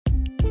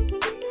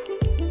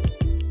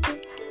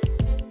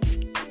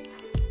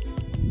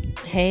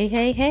Hey,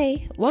 hey,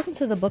 hey. Welcome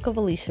to the Book of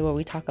Alicia, where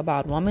we talk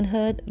about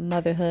womanhood,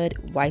 motherhood,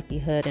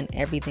 wifeyhood, and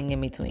everything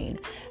in between.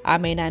 I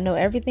may not know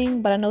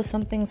everything, but I know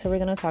some things, so we're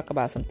going to talk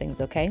about some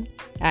things, okay?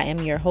 I am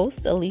your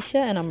host, Alicia,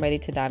 and I'm ready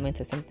to dive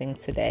into some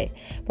things today.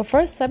 But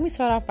first, let me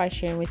start off by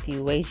sharing with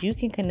you ways you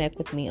can connect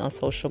with me on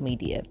social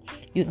media.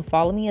 You can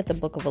follow me at the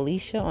Book of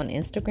Alicia on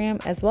Instagram,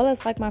 as well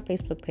as like my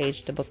Facebook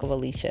page, The Book of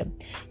Alicia.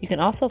 You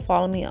can also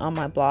follow me on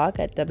my blog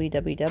at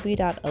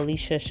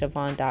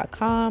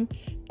www.aliciashavon.com.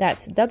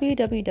 That's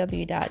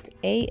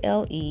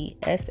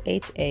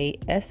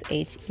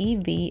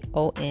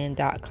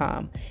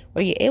www.aleshashevon.com,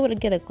 where you're able to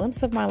get a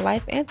glimpse of my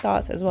life and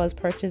thoughts, as well as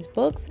purchase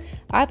books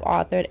I've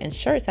authored and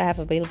shirts I have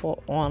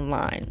available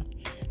online.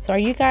 So are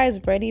you guys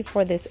ready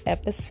for this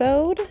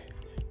episode?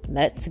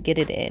 Let's get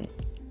it in.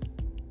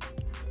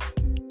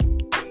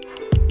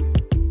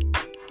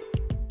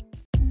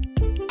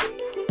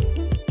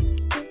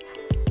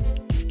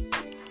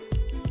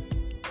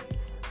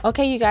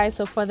 Okay, you guys,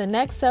 so for the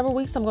next several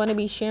weeks, I'm going to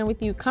be sharing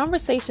with you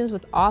conversations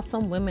with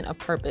awesome women of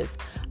purpose.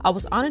 I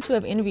was honored to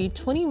have interviewed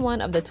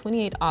 21 of the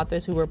 28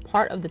 authors who were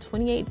part of the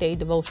 28-day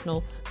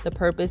devotional, The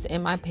Purpose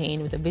in My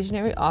Pain, with the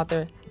visionary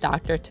author,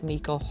 Dr.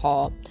 Tamika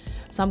Hall.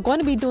 So I'm going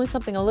to be doing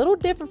something a little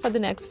different for the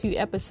next few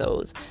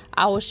episodes.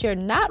 I will share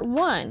not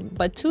one,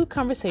 but two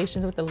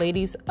conversations with the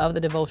ladies of the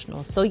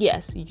devotional. So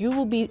yes, you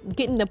will be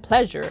getting the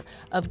pleasure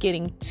of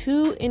getting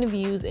two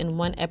interviews in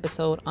one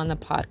episode on the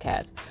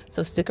podcast.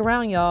 So stick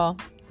around, y'all.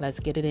 Let's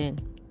get it in.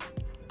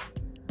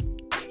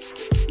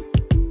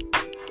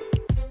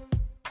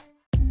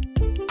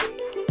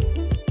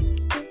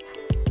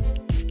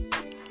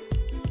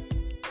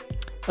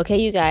 Okay,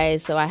 you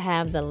guys, so I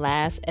have the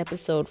last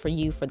episode for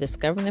you for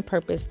Discovering the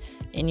Purpose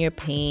in Your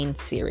Pain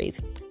series.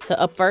 So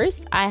up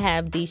first, I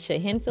have Deisha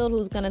Henfield,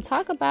 who's going to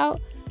talk about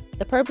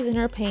the purpose in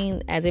her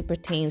pain as it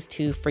pertains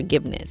to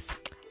forgiveness.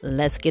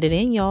 Let's get it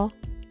in, y'all.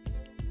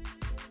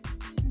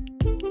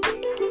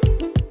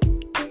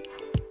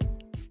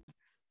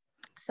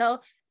 So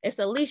it's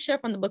Alicia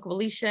from the Book of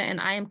Alicia, and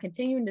I am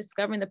continuing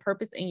discovering the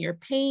purpose in your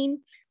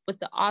pain with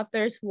the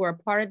authors who are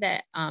part of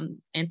that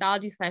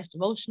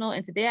anthology/devotional.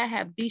 And today I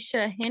have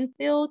Deisha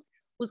Henfield,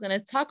 who's going to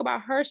talk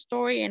about her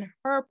story and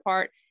her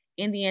part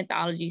in the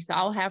anthology. So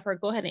I'll have her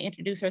go ahead and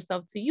introduce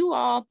herself to you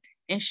all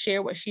and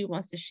share what she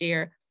wants to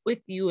share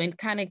with you and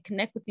kind of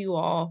connect with you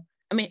all.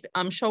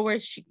 Show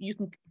ways you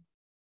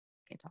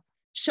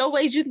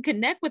can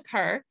connect with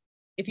her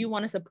if you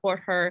want to support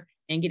her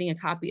and getting a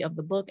copy of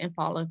the book and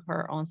follow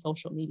her on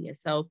social media.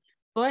 So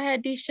go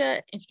ahead,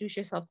 Deisha, introduce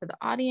yourself to the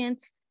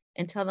audience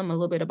and tell them a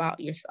little bit about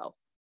yourself.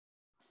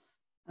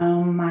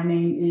 My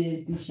name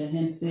is Deisha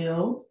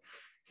Henfield,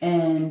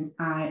 and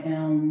I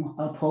am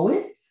a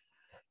poet.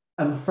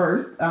 I'm a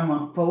poet, I'm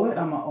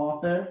an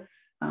author,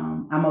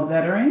 I'm a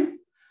veteran,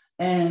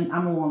 and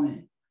I'm a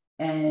woman.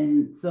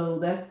 And so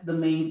that's the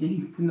main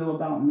things to know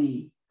about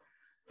me.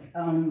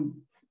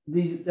 Am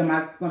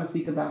I going to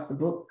speak about the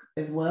book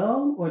as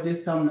well, or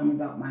just telling them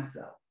about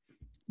myself?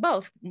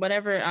 Both,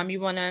 whatever you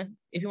want to.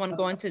 If you want to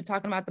go into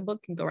talking about the book,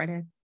 you can go right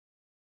ahead.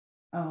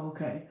 Oh,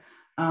 okay.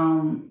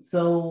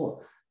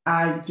 So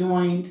I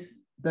joined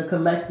the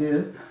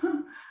collective,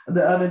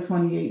 the other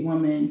 28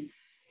 women,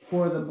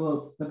 for the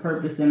book, The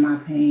Purpose in My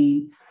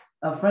Pain.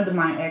 A friend of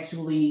mine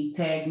actually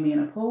tagged me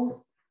in a post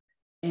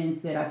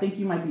and said, I think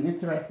you might be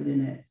interested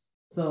in this.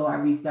 So I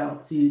reached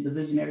out to the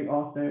visionary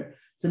author,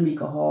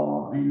 Tamika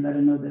Hall, and let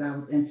her know that I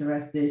was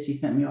interested. She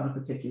sent me all the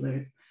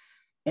particulars,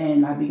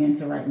 and I began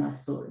to write my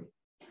story.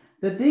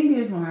 The thing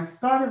is, when I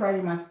started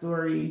writing my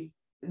story,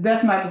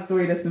 that's not the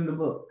story that's in the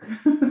book.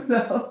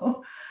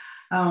 So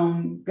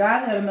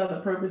God had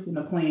another purpose and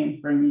a plan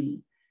for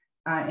me.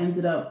 I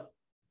ended up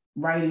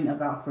writing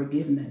about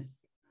forgiveness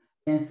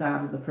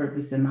inside of The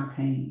Purpose in My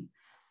Pain.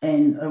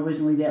 And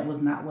originally that was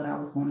not what I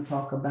was going to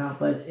talk about,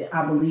 but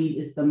I believe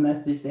it's the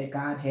message that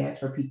God has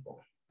for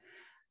people.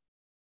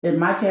 And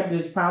my chapter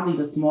is probably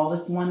the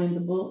smallest one in the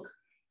book.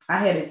 I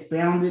had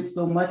expounded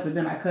so much, but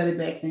then I cut it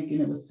back thinking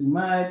it was too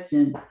much.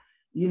 And,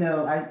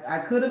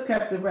 I could have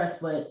kept the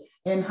rest, but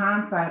in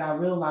hindsight, I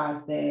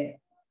realized that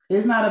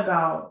it's not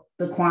about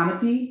the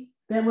quantity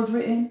that was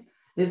written,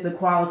 it's the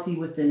quality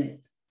within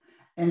it.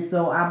 And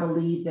so I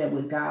believe that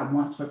what God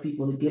wants for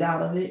people to get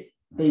out of it,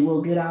 they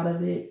will get out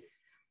of it.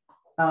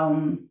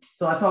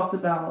 So I talked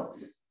about,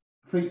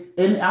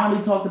 and I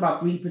only talked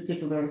about three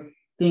particular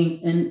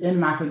things in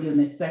my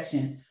forgiveness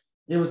section.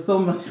 There was so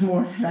much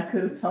more that I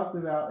could have talked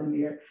about in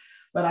there,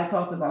 but I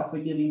talked about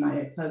forgiving my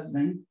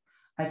ex-husband.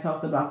 I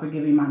talked about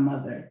forgiving my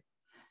mother.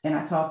 And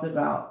I talked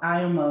about,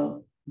 I am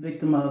a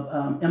victim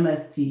of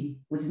MST,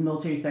 which is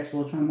military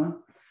sexual trauma.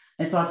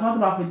 And so I talked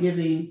about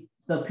forgiving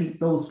those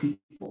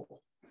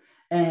people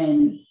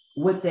and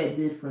what that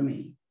did for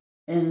me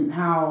and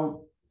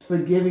how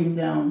forgiving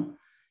them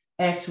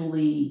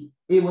actually,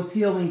 it was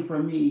healing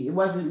for me. It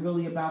wasn't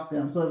really about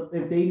them. So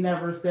if they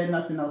never said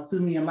nothing else to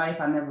me in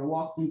life, I never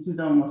walked into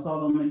them or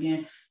saw them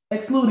again,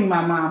 excluding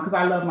my mom, because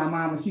I love my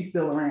mom and she's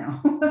still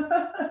around.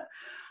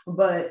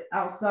 But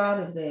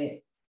outside of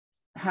that,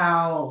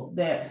 how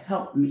that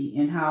helped me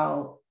and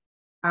how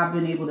I've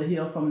been able to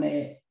heal from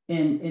that,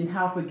 and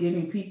how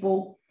forgiving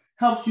people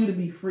helps you to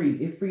be free.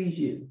 It frees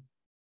you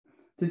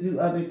to do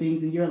other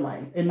things in your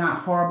life and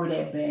not harbor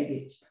that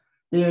baggage.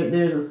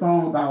 There's a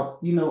song about,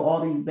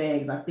 all these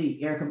bags. I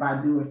think Erykah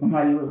Badu or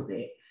somebody wrote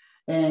that.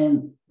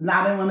 And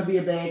now I don't want to be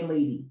a bag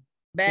lady.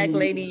 Bag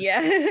lady,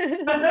 yeah.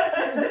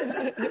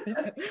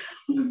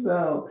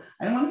 So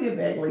I don't want to be a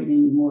bag lady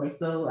anymore.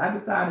 So I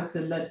decided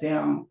to let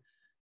down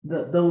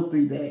those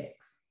 3 bags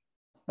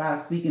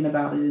by speaking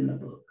about it in the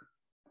book.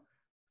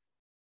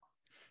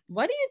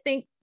 What do you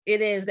think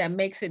it is that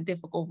makes it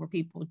difficult for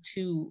people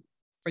to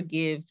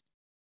forgive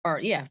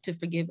to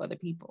forgive other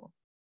people?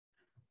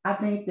 I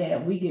think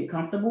that we get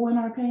comfortable in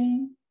our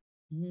pain.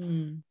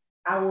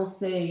 I will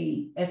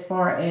say, as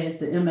far as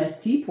the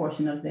MST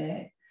portion of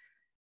that,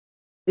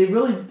 it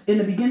really, in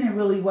the beginning,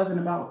 really wasn't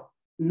about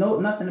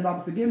nothing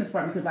about the forgiveness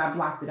part, because I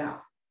blocked it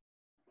out.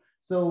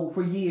 So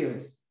for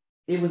years,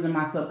 it was in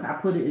my I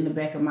put it in the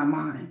back of my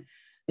mind.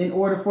 In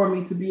order for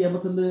me to be able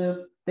to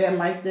live that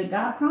life that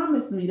God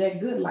promised me, that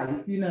good life,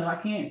 I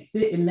can't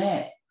sit in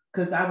that,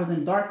 because I was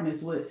in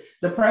darkness. With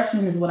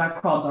depression is what I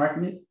call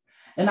darkness.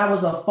 And I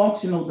was a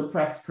functional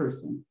depressed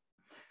person.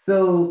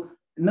 So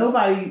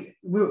nobody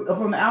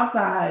from the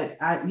outside,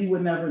 you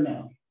would never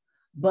know.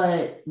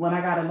 But when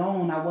I got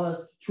alone, I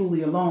was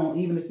truly alone,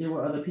 even if there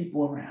were other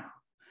people around.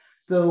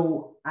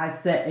 So I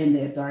sat in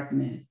that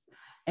darkness.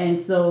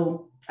 And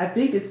so I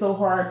think it's so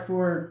hard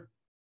for,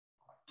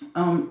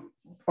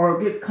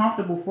 or it gets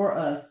comfortable for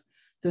us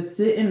to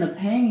sit in the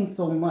pain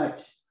so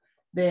much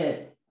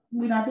that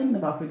we're not thinking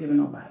about forgiving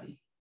nobody.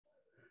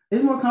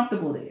 It's more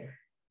comfortable there.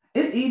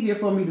 It's easier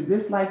for me to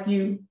dislike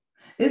you.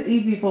 It's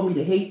easier for me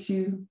to hate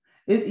you.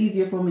 It's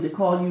easier for me to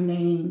call you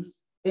names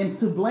and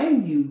to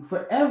blame you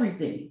for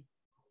everything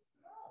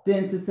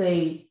than to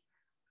say,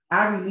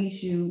 I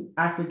release you,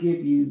 I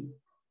forgive you,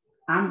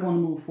 I'm going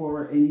to move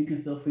forward, and you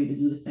can feel free to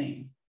do the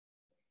same.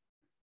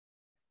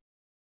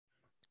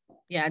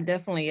 Yeah, I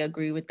definitely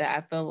agree with that.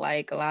 I feel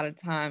like a lot of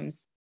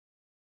times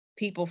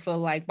people feel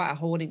like by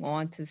holding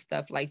on to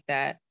stuff like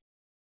that,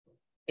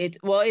 it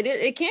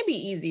can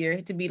be easier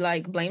to be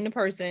like, blame the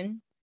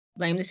person,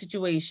 blame the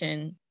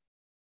situation,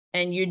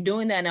 and you're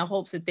doing that in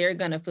hopes that they're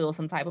gonna feel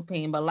some type of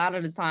pain. But a lot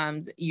of the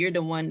times you're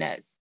the one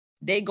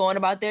they going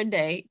about their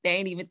day, they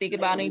ain't even thinking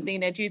about anything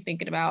that you're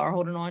thinking about or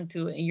holding on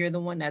to, and you're the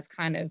one that's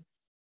kind of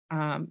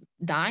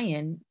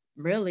dying.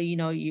 Really,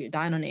 you're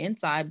dying on the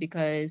inside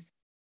because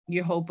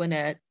you're hoping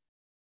that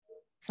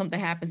something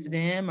happens to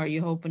them, or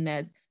you're hoping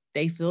that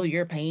they feel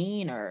your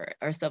pain or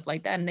stuff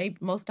like that. And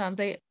most times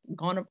they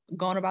going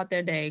about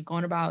their day,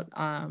 going about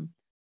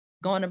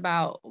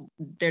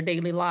their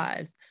daily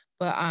lives.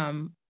 But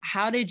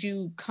how did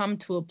you come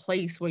to a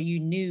place where you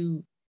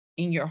knew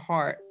in your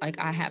heart, like,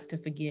 I have to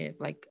forgive,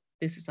 like,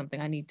 this is something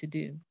I need to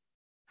do?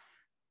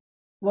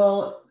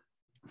 Well,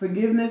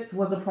 forgiveness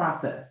was a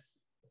process.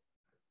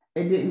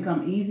 It didn't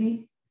come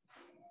easy.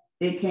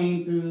 It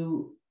came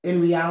through,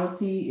 in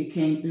reality, it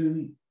came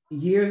through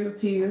years of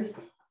tears,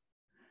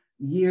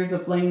 years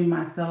of blaming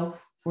myself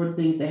for the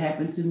things that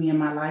happened to me in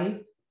my life,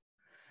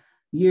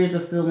 years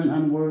of feeling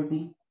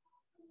unworthy,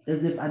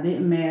 as if I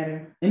didn't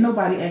matter, and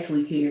nobody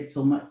actually cared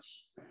so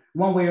much,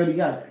 one way or the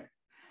other.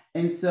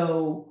 And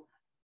so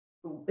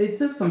it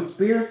took some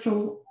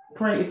spiritual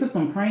praying, it took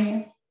some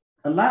praying,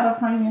 a lot of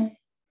praying,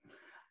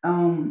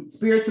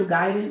 spiritual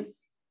guidance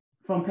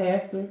from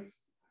pastors,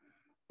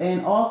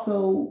 and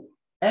also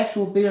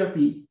actual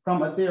therapy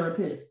from a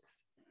therapist.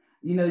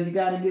 You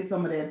got to get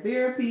some of that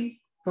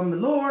therapy from the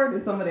Lord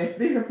and some of that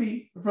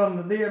therapy from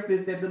the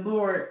therapist that the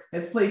Lord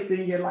has placed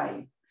in your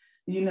life.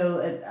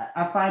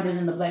 I find that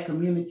in the Black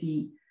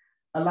community,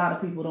 a lot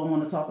of people don't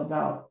want to talk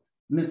about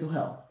mental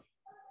health.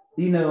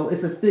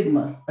 It's a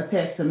stigma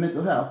attached to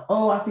mental health.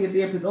 Oh, I see a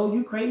therapist. Oh,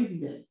 you crazy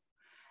then.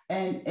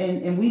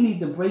 And we need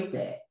to break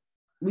that.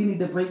 We need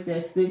to break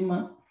that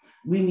stigma.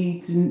 We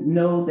need to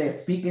know that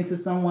speaking to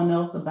someone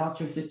else about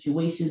your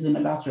situations and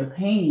about your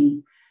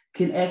pain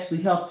can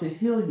actually help to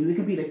heal you. It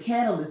can be the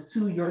catalyst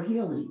to your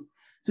healing,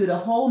 to the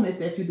wholeness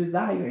that you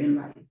desire in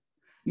life.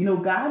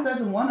 God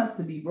doesn't want us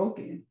to be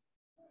broken.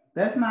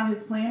 That's not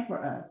his plan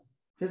for us.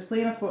 His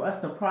plan is for us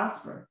to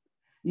prosper,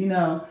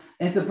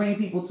 and to bring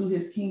people to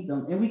his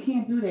kingdom. And we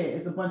can't do that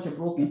as a bunch of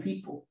broken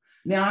people.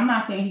 Now, I'm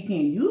not saying he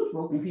can't use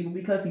broken people,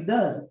 because he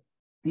does.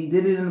 He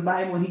did it in the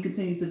Bible, and he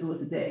continues to do it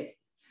today.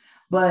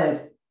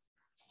 But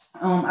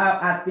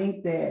I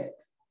think that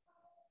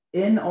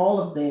in all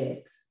of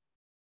that,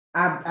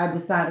 I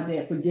decided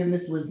that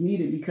forgiveness was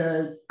needed,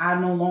 because I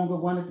no longer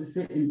wanted to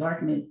sit in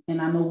darkness,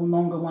 and I no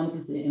longer wanted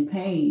to sit in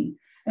pain.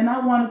 And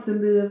I wanted to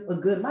live a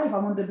good life. I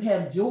wanted to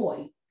have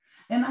joy.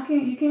 And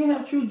you can't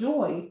have true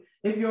joy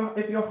if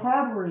you're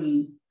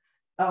harboring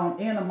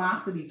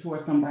animosity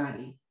towards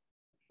somebody.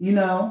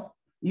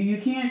 You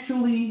can't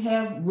truly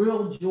have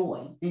real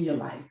joy in your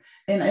life.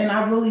 And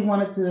I really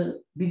wanted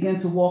to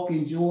begin to walk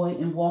in joy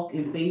and walk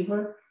in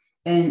favor.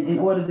 And in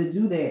order to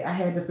do that, I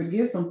had to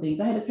forgive some things.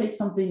 I had to take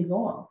some things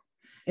off.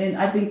 And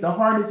I think the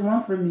hardest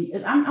one for me,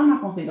 I'm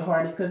not going to say the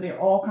hardest, because they're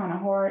all kind of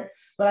hard,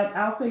 but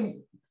I'll say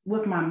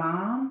with my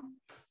mom,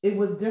 it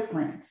was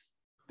different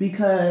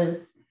because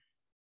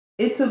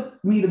it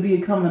took me to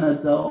become an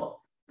adult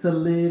to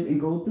live and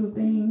go through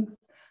things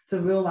to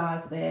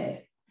realize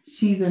that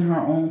she's in her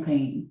own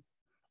pain.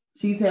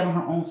 She's having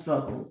her own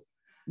struggles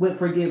with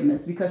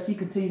forgiveness because she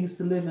continues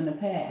to live in the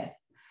past.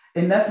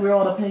 And that's where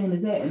all the pain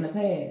is at, in the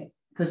past,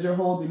 because you're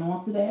holding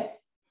on to that.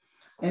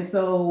 And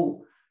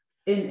so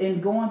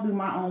in going through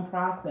my own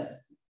process,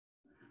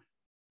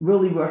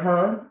 really with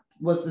her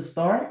was the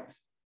start.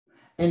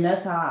 And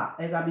that's how,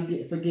 as I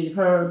forgave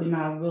her, then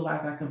I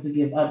realized I can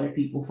forgive other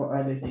people for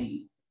other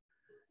things.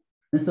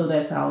 And so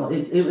that's how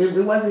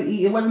it wasn't,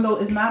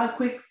 it's not a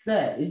quick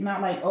step. It's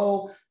not like,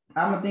 oh,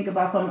 I'm gonna think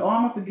about something, oh,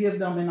 I'm gonna forgive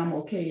them and I'm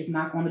okay. It's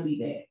not gonna be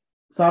that.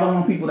 So I don't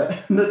want people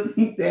to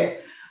think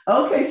that,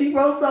 okay, she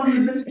wrote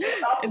something.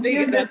 I think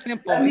it's that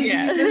simple.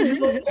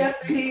 Yeah.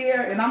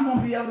 Here, and I'm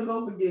gonna be able to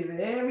go forgive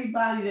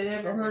everybody that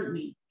ever hurt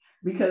me,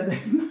 because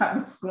that's not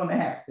what's gonna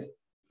happen.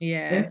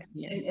 Yeah.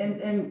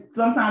 And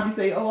sometimes you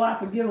say, oh, I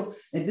forgive them,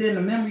 and then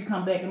the memory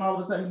come back, and all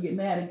of a sudden you get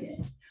mad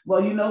again.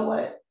 Well, you know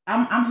what?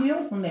 I'm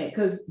healed from that,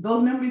 because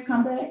those memories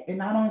come back,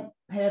 and I don't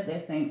have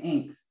that same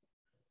angst.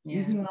 Yeah.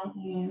 You see what I'm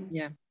saying?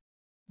 Yeah.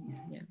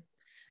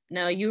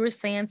 No, you were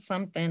saying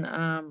something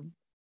about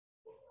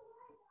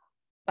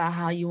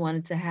how you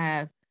wanted to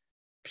have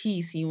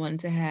peace, you wanted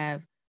to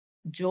have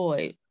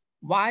joy.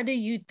 Why do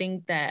you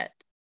think that?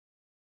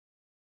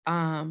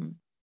 Why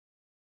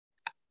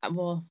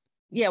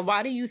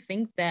do you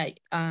think that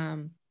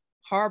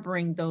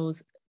harboring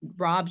those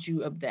robs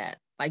you of that?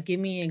 Like, give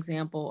me an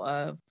example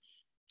of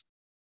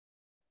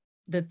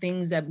the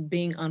things that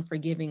being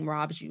unforgiving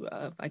robs you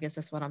of. I guess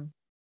that's what I'm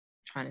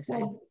trying to say.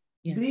 Well,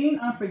 being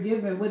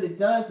unforgiving, what it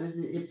does is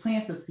it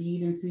plants a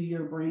seed into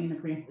your brain,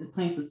 it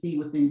plants a seed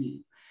within you.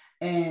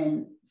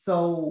 And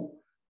so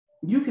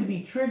you can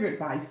be triggered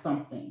by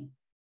something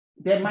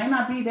that might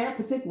not be that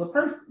particular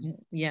person.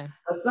 Yeah.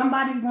 But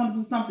somebody's going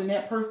to do something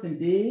that person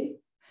did.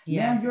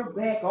 Yeah. Now you're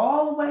back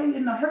all the way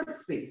in the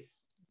hurt space.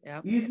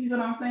 Yep. You see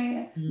what I'm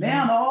saying? Mm-hmm.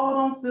 Now all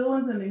them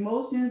feelings and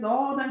emotions,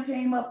 all them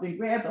came up and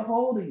grabbed a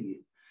hold of you.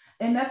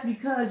 And that's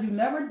because you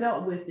never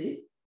dealt with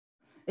it.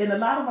 And a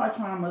lot of our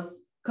traumas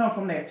come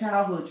from that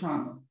childhood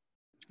trauma.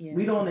 Yeah.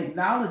 We don't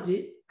acknowledge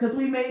it because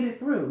we made it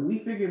through. We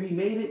figured we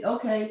made it.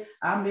 Okay,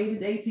 I made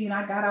it 18.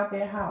 I got out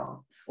that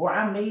house. Or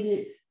I made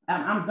it.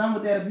 I'm done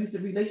with that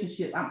abusive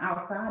relationship. I'm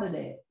outside of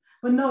that.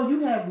 But no,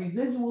 you have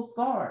residual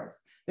scars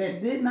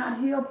that did not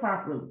heal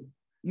properly.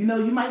 You know,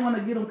 you might want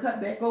to get them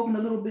cut back open a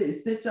little bit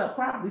and stitch up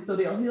properly so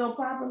they'll heal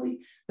properly.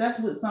 That's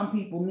what some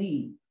people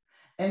need.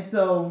 And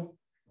so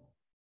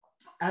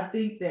I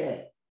think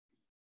that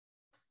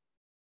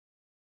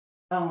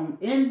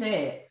in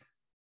that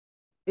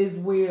is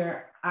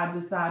where I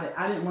decided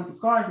I didn't want the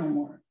scars no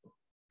more.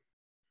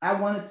 I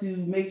wanted to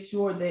make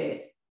sure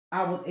that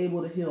I was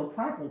able to heal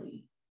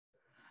properly.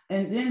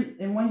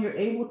 And when you're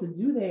able to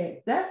do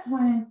that, that's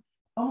when,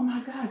 oh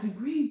my God, you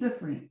breathe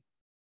different.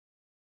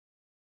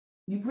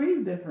 You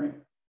breathe different.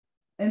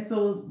 And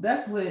so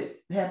that's what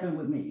happened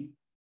with me.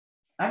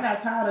 I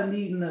got tired of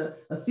needing a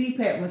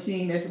CPAP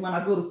machine. That's when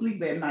I go to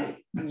sleep at night.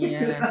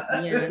 Yeah.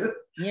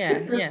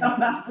 I'm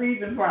not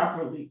breathing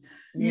properly.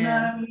 You know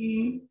what I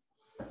mean?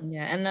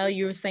 Yeah. I know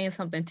you were saying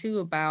something too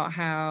about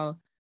how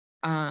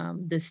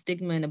the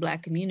stigma in the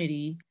Black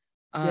community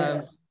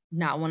of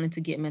not wanting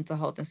to get mental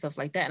health and stuff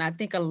like that. And I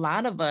think a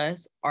lot of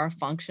us are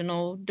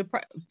functionally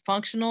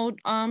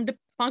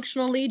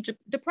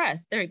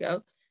depressed. There you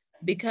go.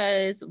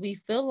 Because we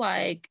feel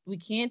like we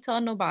can't tell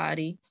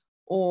nobody,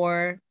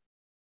 or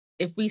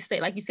if we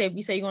say, like you said, if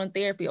we say you're going to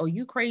therapy, oh,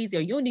 you crazy,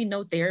 or you don't need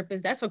no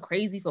therapist, that's for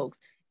crazy folks.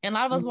 And a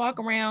lot of us walk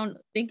around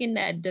thinking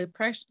that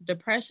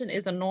depression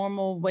is a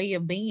normal way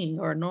of being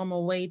or a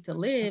normal way to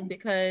live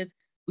because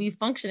we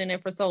functioned in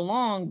it for so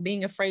long,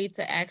 being afraid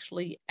to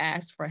actually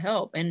ask for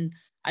help. And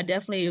I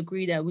definitely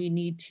agree that we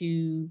need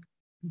to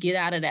get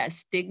out of that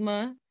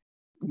stigma,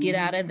 get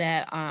out of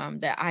that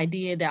that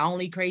idea that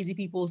only crazy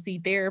people see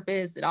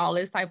therapists and all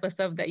this type of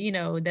stuff that, you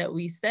know, that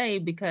we say,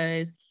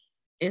 because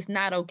it's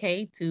not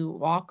okay to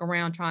walk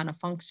around trying to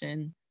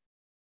function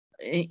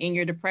in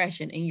your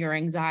depression, in your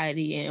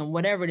anxiety, and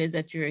whatever it is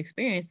that you're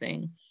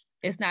experiencing.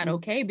 It's not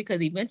okay,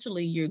 because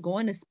eventually you're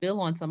going to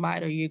spill on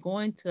somebody, or you're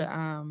going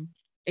to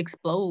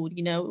explode,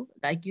 you know,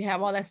 like you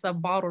have all that stuff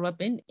bottled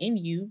up in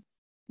you,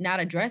 not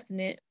addressing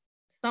it.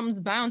 Something's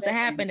bound to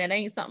happen that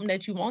ain't something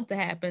that you want to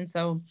happen.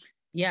 So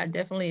yeah, I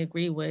definitely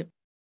agree with,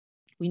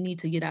 we need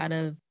to get out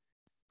of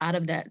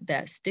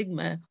that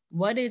stigma.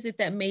 What is it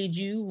that made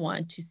you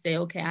want to say,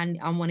 okay,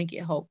 I want to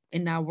get help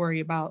and not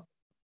worry about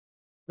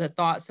the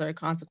thoughts or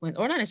consequence,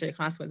 or not necessarily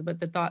consequence, but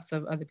the thoughts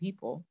of other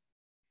people?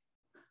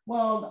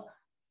 Well,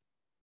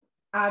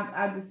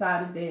 I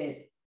decided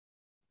that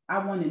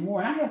I wanted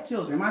more. And I have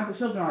children. My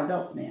children are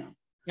adults now.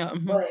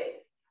 Mm-hmm. But,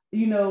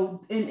 you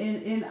know,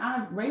 and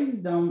I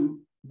raised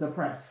them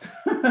depressed.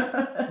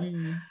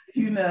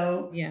 You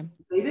know,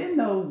 they didn't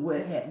know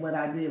what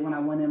I did when I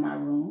went in my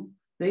room.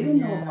 They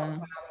didn't know about the time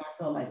when I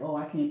felt like, oh,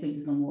 I can't take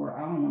this no more.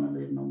 I don't want to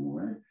live no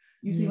more.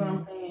 You see what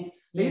I'm saying?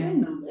 They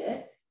didn't know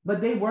that.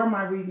 but they were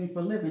my reason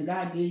for living.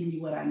 God gave me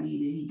what I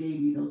needed. He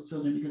gave me those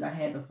children because I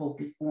had to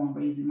focus on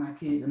raising my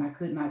kids, and I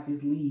could not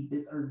just leave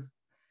this earth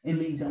and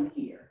leave them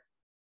here,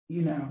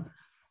 you know.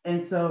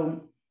 And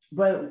so,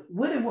 but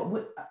what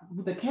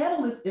the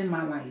catalyst in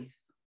my life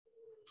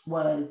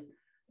was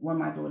when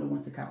my daughter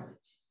went to college.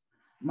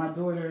 My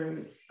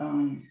daughter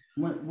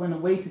went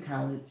away to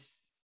college,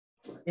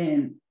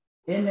 and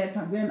in that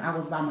time, then I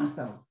was by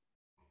myself.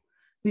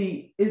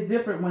 See, it's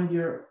different when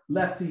you're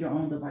left to your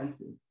own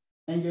devices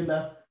and you're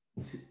left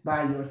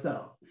by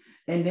yourself.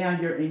 And now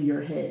you're in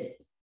your head.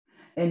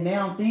 And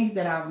now things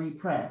that I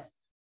repressed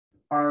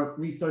are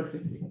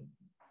resurfacing.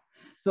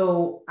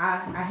 So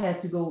I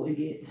had to go and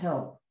get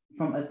help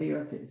from a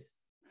therapist.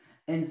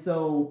 And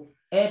so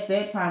at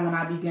that time, when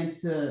I began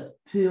to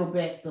peel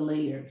back the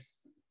layers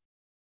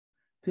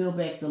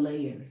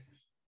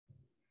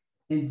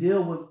and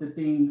deal with the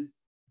things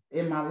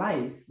in my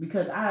life,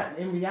 because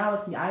in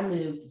reality, I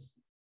lived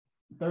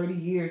 30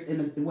 years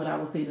in what I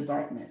would say the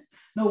darkness.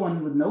 No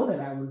one would know that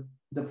I was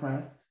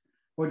depressed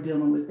or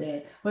dealing with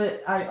that.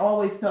 But I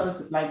always tell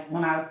us, like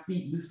when I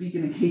do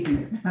speaking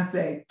engagements, I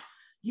say,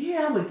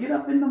 yeah, I would get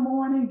up in the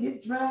morning,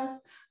 get dressed,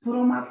 put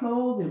on my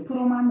clothes, and put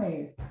on my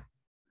mask.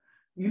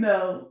 You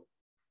know,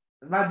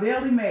 my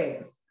daily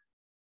mask.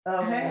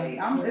 Hey,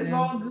 it's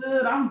all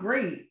good. I'm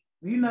great.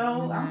 You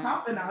know, I'm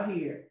popping out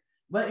here.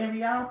 But in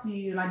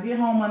reality, when I get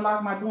home,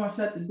 unlock my door and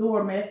shut the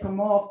door, mask come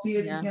off,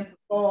 tears begin to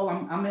fall,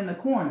 I'm in the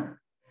corner.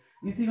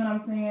 You see what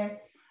I'm saying?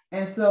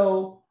 And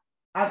so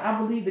I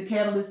believe the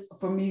catalyst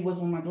for me was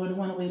when my daughter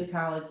went away to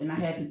college and I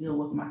had to deal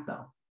with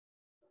myself.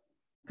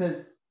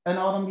 Because in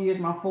all them years,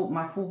 my full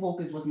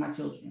focus was my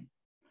children.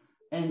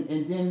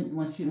 And then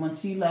when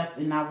she left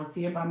and I was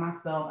here by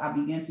myself, I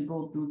began to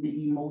go through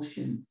the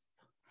emotions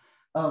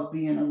of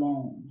being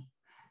alone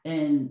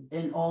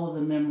and all of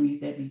the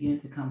memories that began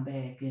to come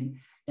back.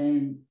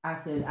 And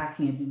I said, I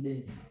can't do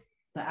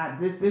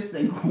this. This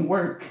ain't gonna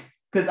work,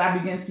 because I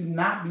began to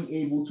not be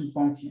able to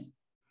function.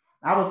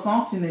 I was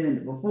functioning in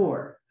it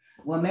before.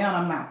 Well, now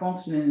I'm not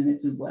functioning in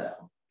it too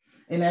well.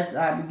 And as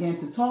I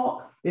began to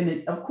talk, and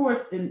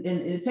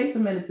it takes a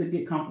minute to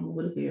get comfortable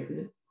with a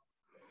therapist.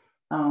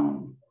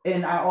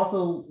 And I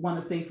also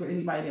want to say for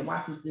anybody that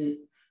watches this,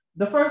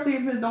 the first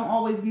therapist don't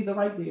always be the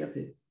right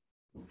therapist.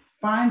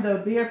 Find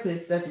the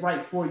therapist that's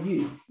right for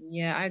you.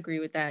 Yeah, I agree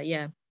with that.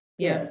 Yeah.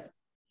 Yes.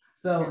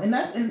 So, and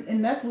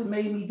that's what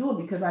made me do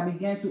it, because I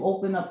began to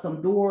open up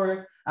some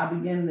doors. I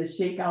began to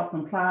shake out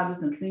some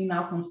closets and clean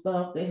out some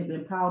stuff that had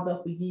been piled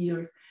up for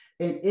years.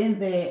 And in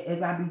that,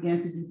 as I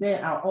began to do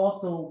that, I'm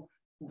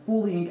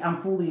fully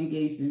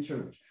engaged in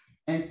church.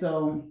 And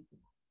so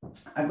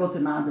I go to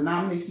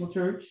non-denominational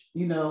church,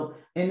 you know,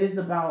 and it's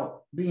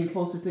about being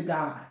closer to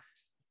God.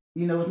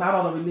 You know, it's not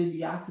all the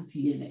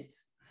religiosity in it.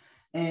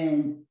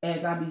 And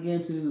as I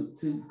began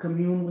to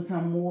commune with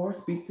him more,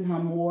 speak to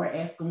him more,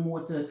 ask him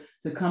more to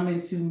come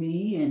into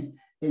me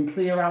and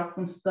clear out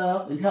some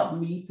stuff and help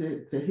me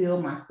to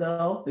heal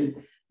myself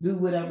and do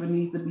whatever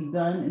needs to be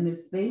done in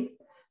this space.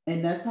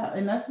 And that's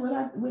what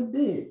I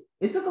did.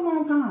 It took a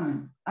long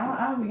time.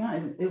 I'll be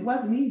honest, it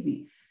wasn't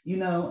easy, you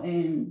know,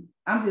 and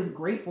I'm just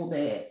grateful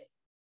that,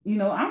 you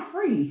know, I'm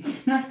free.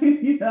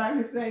 You know, I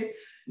can say,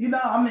 you know,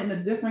 I'm in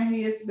a different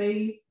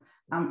headspace.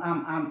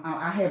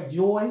 I have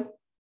joy.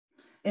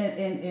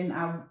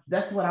 And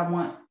that's what I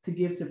want to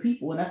give to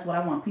people, and that's what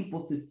I want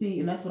people to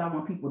see, and that's what I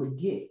want people to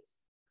get.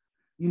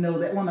 You know,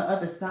 that on the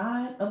other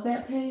side of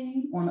that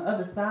pain, on the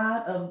other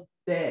side of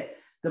that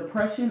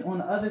depression, on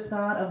the other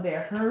side of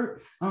that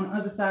hurt, on the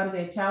other side of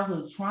that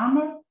childhood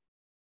trauma,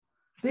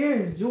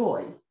 there is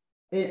joy.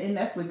 And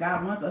that's what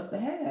God wants us to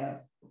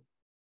have.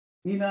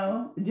 You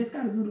know, we just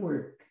got to do the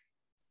work.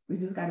 We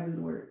just got to do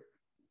the work.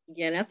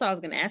 Yeah, that's what I was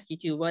going to ask you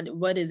too.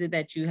 What is it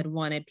that you had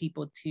wanted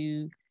people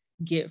to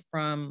get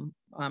from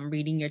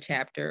reading your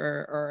chapter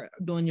or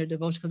doing your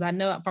devotion? Because I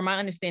know from my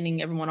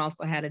understanding, everyone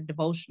also had a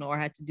devotional or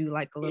had to do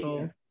like a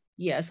little,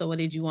 so what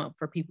did you want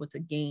for people to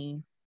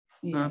gain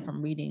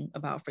from reading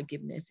about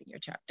forgiveness in your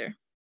chapter?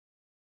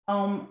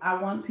 I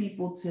want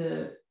people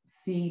to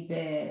see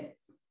that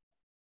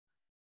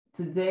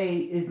today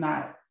is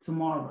not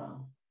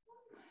tomorrow.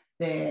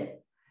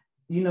 That,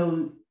 you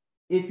know,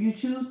 if you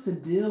choose to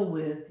deal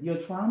with your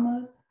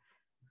traumas,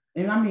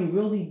 and I mean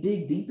really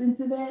dig deep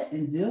into that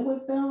and deal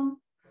with them,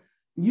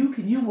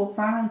 you will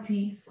find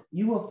peace,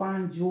 you will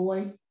find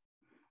joy,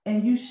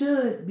 and you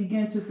should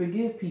begin to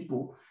forgive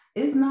people.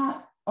 It's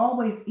not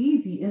always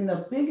easy. And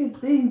the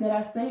biggest thing that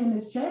I say in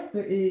this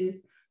chapter is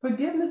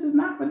forgiveness is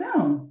not for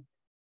them.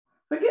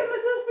 Forgiveness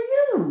is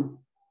for you.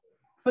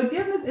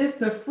 Forgiveness is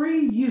to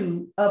free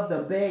you of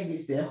the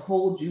baggage that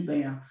holds you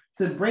down,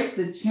 to break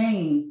the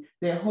chains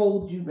that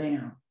hold you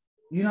down.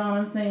 You know what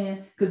I'm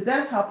saying? Because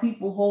that's how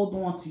people hold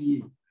on to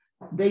you.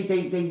 They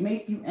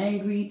make you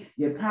angry.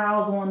 Your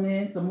piles on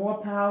in, some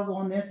more piles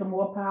on there, some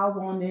more piles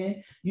on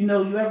in. You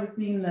know, you ever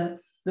seen the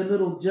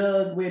little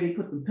jug where they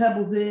put the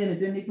pebbles in,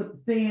 and then they put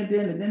the sand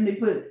in, and then they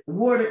put the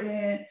water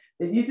in.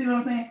 And you see what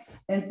I'm saying?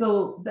 And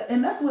so,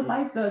 and that's what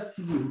life does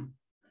to you.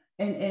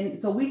 And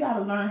so we got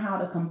to learn how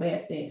to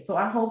combat that. So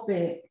I hope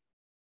that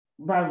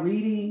by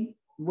reading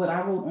what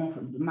I wrote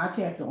on my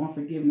chapter on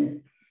forgiveness,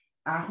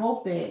 I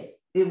hope that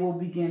it will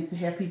begin to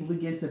have people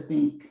begin to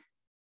think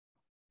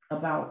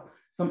about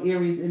some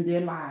areas in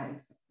their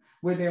lives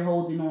where they're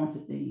holding on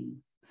to things,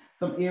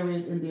 some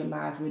areas in their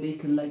lives where they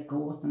can let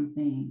go of some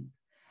things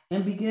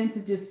and begin to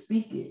just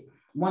speak it.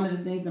 One of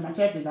the things in my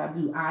chapters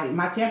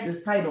my chapter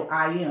is titled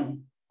I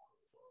Am.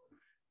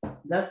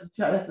 That's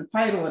the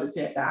title of the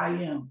chapter, I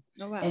Am.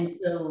 Oh, wow. And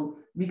so,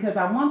 because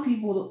I want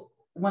people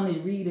when they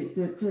read it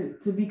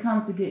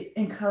to get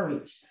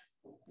encouraged.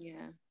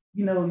 Yeah.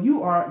 You know,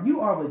 you are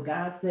what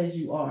God says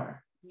you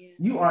are. Yeah.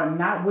 You are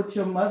not what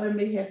your mother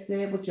may have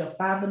said, what your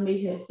father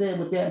may have said,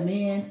 what that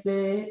man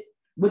said,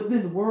 what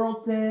this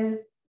world says.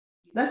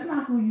 That's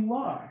not who you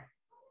are.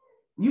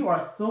 You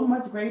are so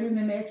much greater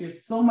than that. You're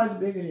so much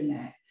bigger than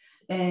that.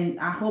 And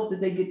I hope that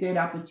they get that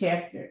out the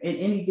chapter and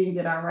anything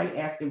that I write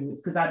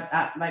afterwards, because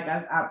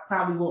I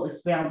probably will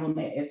expound on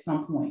that at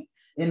some point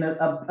in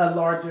a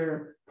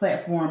larger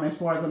platform as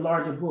far as a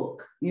larger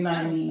book. You know what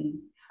I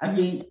mean? I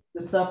think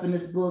the stuff in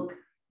this book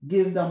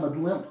gives them a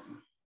glimpse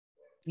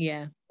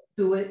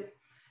to it.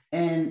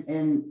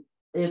 And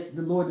if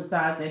the Lord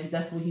decides that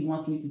that's what he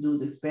wants me to do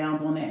is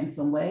expound on that in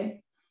some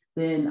way,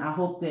 then I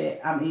hope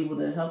that I'm able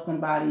to help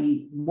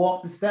somebody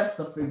walk the steps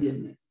of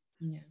forgiveness,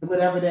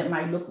 whatever that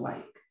might look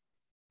like.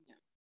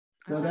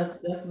 So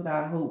that's what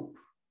I hope.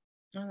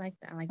 I like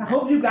that. I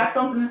hope you got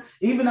something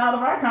even out of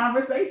our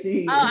conversation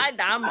here. Oh,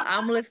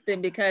 I'm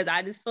listening, because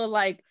I just feel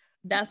like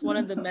that's one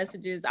of the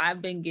messages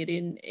I've been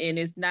getting. And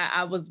it's not,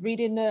 I was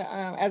reading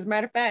as a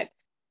matter of fact,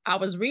 I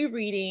was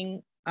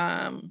rereading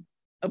a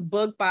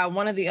book by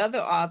one of the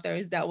other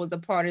authors that was a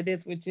part of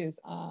this, which is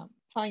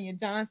Tanya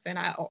Johnson.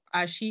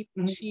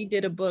 She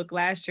did a book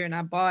last year and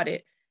I bought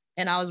it,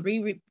 and I was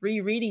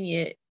rereading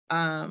it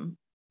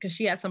because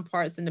she had some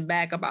parts in the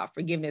back about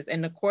forgiveness.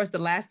 And of course, the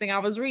last thing I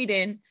was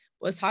reading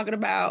was talking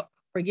about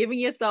forgiving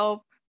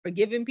yourself,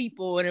 forgiving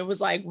people, and it was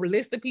like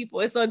list of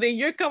people. And so then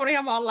you're coming to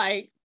him all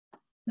like,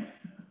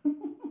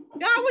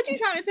 God, what you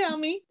trying to tell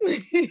me? There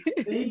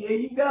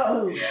you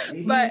go.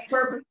 But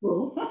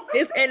purposeful.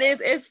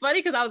 it's funny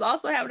because I was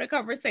also having a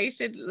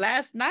conversation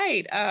last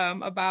night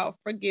about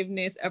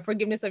forgiveness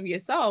of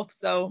yourself.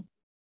 So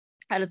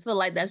I just feel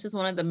like that's just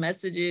one of the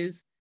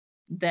messages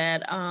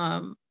that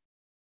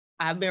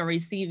I've been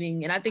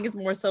receiving, and I think it's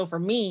more so for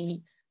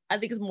me. I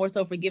think it's more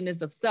so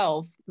forgiveness of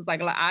self, because like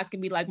I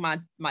can be like my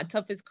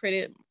toughest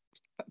critic,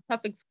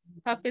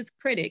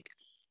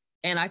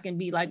 and I can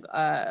be like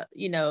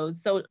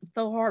so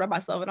hard on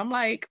myself, and I'm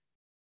like,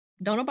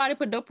 don't nobody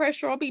put no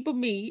pressure on people,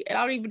 me, and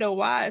I don't even know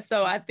why.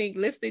 So I think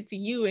listening to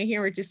you and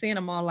hearing what you're saying,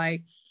 I'm all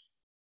like,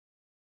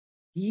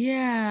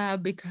 yeah,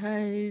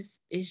 because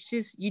it's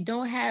just you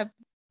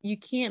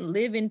can't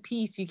live in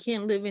peace, you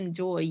can't live in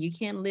joy, you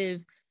can't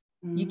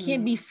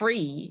be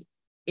free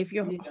if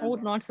you're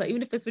holding on to,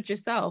 even if it's with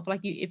yourself,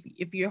 like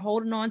if you're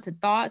holding on to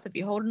thoughts, if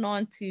you're holding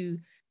on to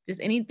just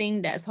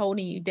anything that's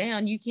holding you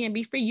down, you can't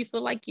be free. You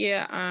feel like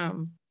you're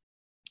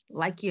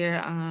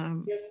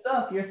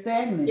stuck, you're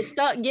stagnant. You're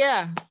stuck,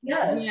 yeah.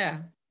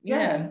 Yes.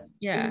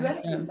 Yeah.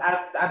 Exactly. So.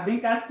 I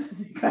think I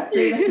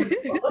say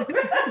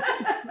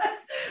that.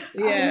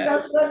 Yeah.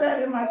 I said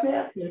that in my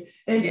chapter.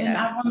 And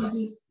I want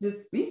to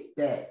just speak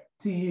that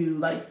to you,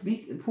 like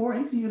pour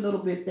into you a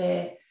little bit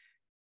that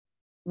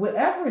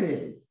whatever it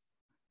is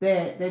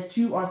that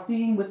you are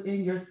seeing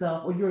within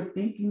yourself or you're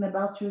thinking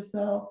about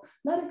yourself,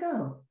 let it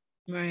go.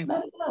 Right.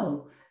 Let it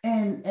go.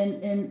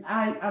 And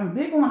I'm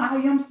big on I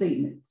am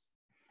statements,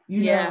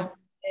 you know,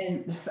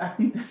 and I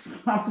think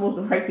I'm supposed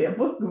to write that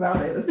book about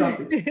it or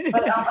something.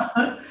 But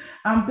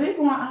I'm big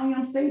on I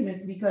am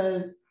statements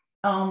because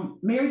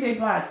Mary J.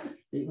 Blige,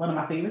 one of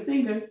my favorite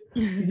singers,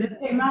 she just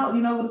came out,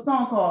 with a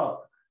song called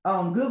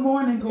Good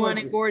Morning, Gorgeous. Good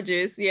Morning,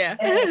 Gorgeous, yeah.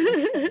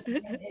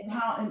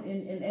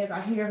 And as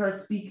I hear her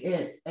speak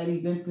at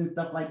events and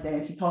stuff like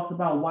that, she talks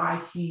about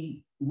why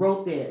she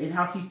wrote that and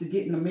how she used to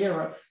get in the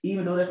mirror,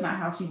 even though that's not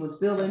how she was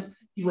feeling,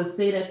 she would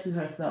say that to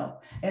herself.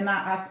 And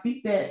I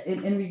speak that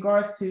in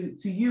regards to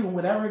you and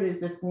whatever it is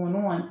that's going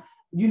on,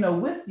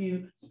 with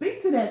you,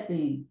 speak to that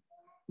thing.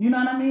 You know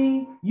what I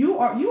mean? You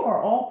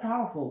are all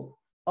powerful.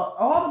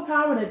 All the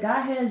power that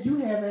God has, you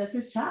have as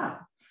his child.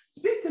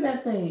 Speak to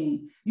that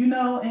thing,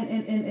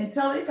 and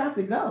tell it got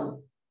to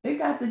go. It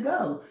got to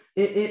go.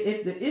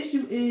 If the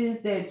issue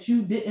is that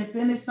you didn't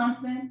finish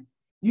something,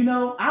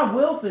 I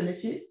will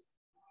finish it.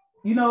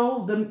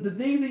 The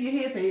things in your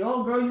head say,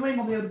 oh, girl, you ain't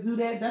going to be able to do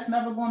that. That's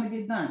never going to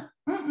get done.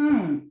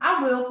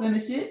 I will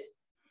finish it.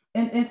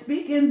 And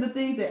speak in the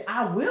things that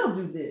I will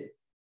do this.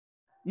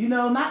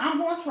 Not I'm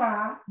going to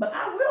try, but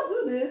I will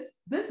do this.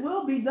 This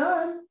will be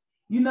done.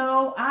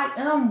 I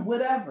am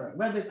whatever,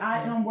 whether it's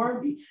I am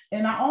worthy.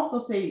 And I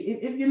also say,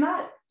 if you're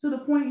not to the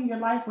point in your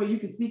life where you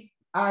can speak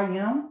I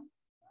am,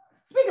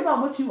 speak about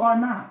what you are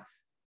not.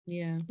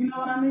 Yeah. You know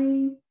what I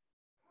mean?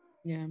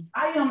 Yeah.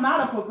 I am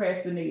not a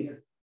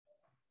procrastinator.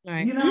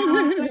 Right.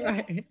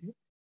 Right.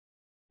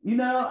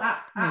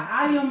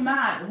 I am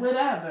not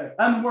whatever,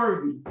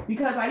 unworthy,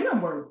 because I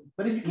am worthy.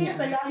 But if you can't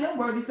say I am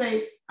worthy,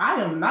 say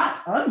I am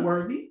not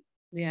unworthy.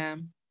 Yeah.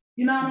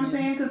 You know what I'm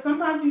saying? Because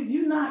sometimes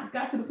you not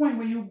got to the point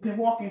where you can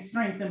walk in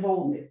strength and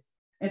boldness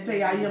and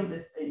say, I am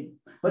this thing.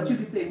 But you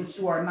can say what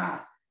you are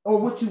not, or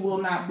what you will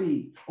not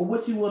be, or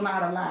what you will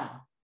not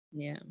allow.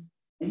 Yeah.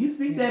 And you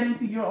speak that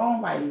into your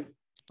own life.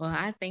 Well,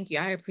 I thank you.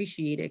 I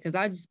appreciate it, because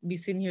I just be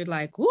sitting here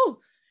like, whoo,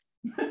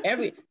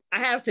 I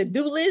have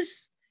to-do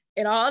lists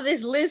and all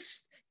this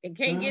lists and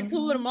can't get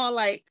to it. I'm all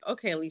like,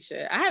 okay,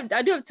 Alicia, I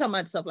do have to tell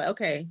myself like,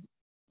 okay,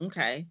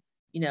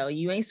 you know,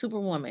 you ain't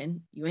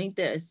Superwoman, you ain't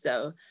this.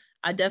 So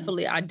I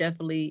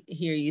definitely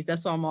hear you.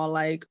 That's why I'm all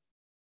like,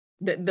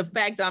 the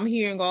fact that I'm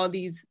hearing all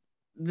the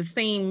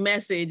same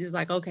message is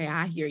like, okay,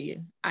 I hear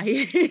you. I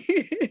hear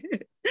you.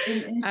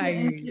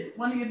 And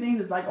one of your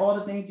things is like all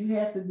the things you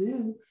have to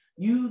do.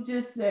 You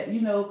just said, you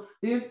know,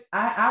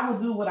 I will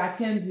do what I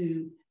can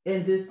do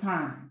in this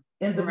time,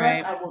 and the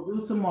rest I will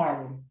do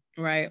tomorrow.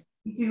 Right.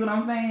 You see what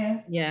I'm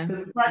saying? Yeah.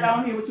 Because before I got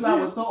on here with you, I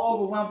was so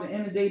overwhelmed and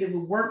inundated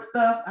with work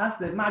stuff. I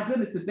said, my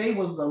goodness, today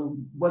was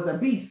a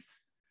beast.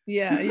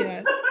 Yeah,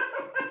 yeah.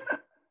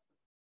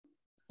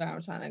 So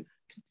I'm trying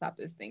to stop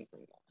this thing from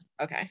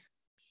going. Okay.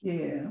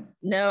 Yeah.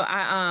 No,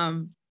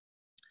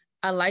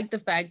 I like the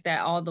fact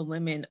that all the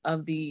women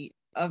of the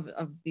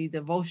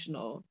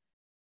devotional,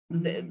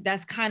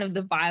 that's kind of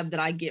the vibe that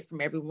I get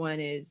from everyone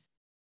is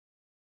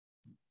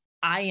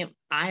I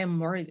am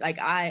worthy, like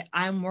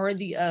I'm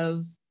worthy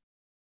of,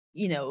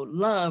 you know,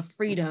 love,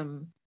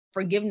 freedom,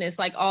 forgiveness,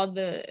 like all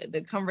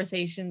the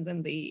conversations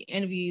and the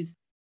interviews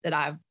that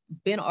I've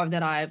been, or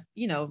that I've,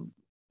 you know,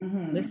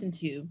 listened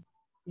to.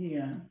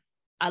 Yeah.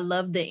 I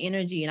love the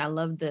energy, and I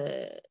love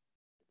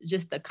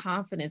just the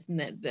confidence, and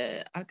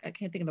I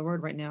can't think of the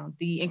word right now,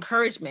 the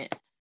encouragement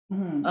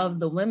of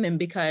the women,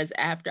 because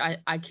after,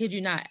 I kid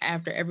you not,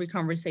 after every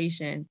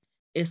conversation,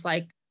 it's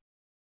like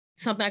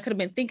something I could have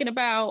been thinking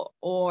about,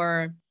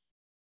 or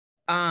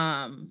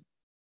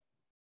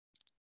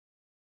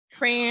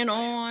praying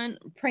on,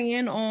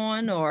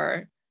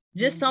 or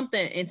just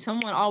something, and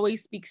someone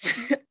always speaks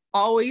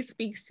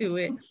to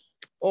it,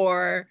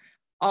 or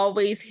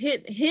always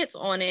hits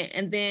on it,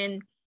 and then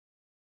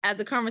as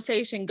the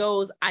conversation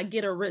goes, I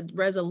get a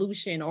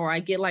resolution, or I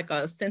get like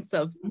a sense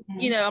of,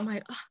 you know, I'm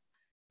like, oh.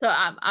 So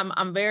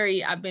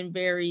I've been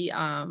very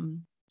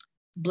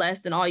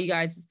blessed in all you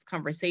guys'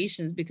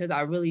 conversations, because I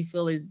really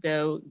feel as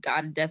though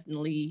God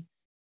definitely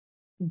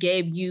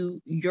gave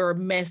you your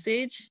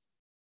message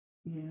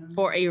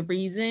for a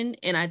reason.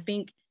 And I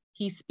think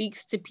he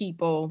speaks to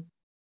people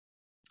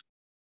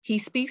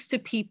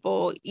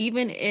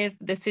even if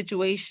the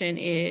situation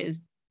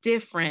is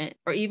different,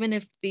 or even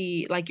if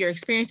your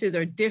experiences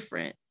are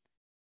different,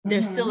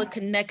 there's still a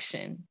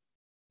connection,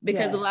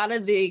 because a lot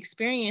of the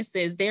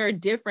experiences, they're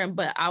different,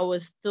 but I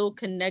was still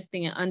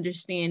connecting and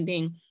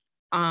understanding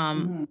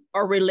or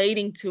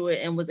relating to it,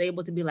 and was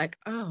able to be like,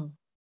 oh,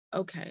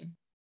 okay,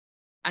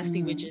 I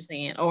see what you're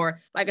saying.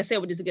 Or like I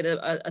said, we just get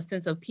a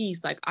sense of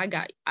peace. Like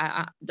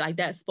I like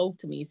that spoke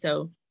to me.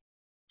 So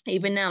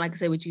even now, like I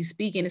said, with you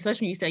speaking,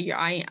 especially when you say your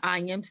I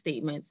am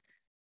statements,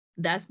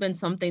 that's been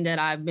something that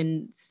I've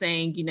been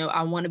saying, you know,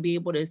 I want to be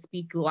able to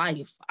speak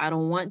life. I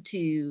don't want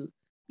to,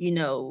 you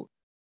know,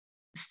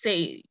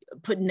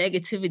 put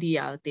negativity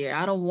out there.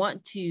 I don't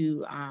want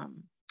to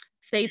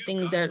say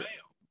things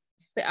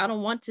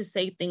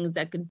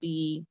that could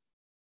be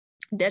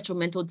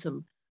detrimental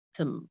to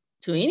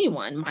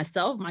anyone,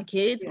 myself, my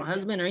kids, my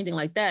husband, or anything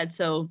like that.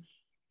 So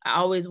I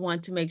always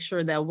want to make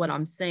sure that what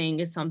I'm saying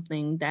is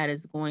something that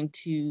is going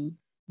to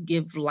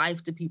give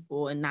life to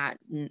people, and not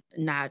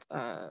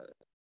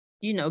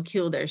you know,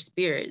 kill their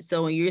spirit.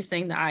 So when you're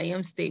saying the I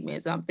am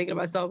statements, I'm thinking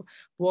to myself,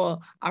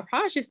 well, I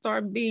probably should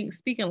start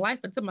speaking life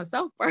into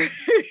myself first,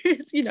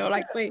 you know,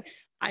 like say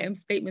I am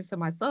statements to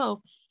myself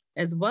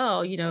as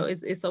well. You know,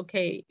 it's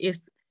okay.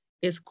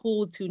 It's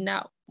cool to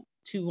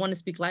want to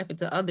speak life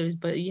into others,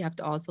 but you have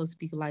to also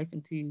speak life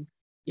into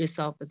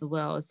yourself as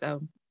well.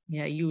 So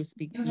yeah, you would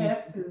speak. You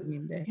have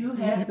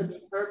to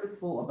be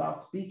purposeful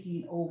about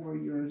speaking over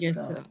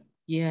yourself.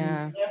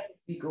 Yeah. You have to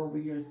speak over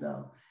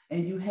yourself,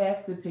 and you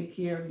have to take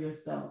care of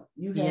yourself.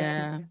 You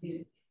have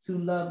to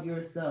love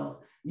yourself.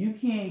 You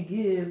can't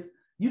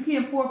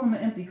pour from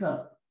an empty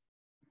cup.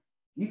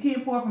 You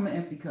can't pour from an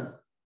empty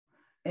cup.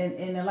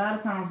 And a lot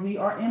of times we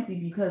are empty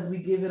because we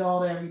give it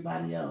all to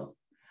everybody else.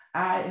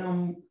 I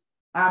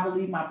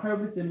believe my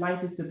purpose in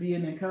life is to be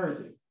an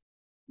encourager.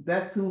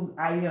 That's who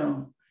I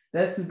am.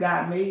 That's who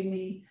God made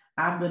me.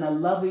 I've been a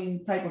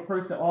loving type of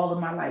person all of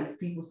my life.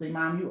 People say,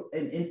 Mom, you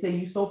and say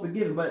you so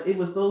forgiving, but it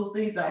was those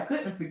things that I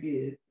couldn't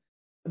forgive.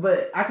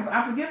 But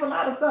I forgive a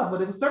lot of stuff, but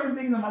there were certain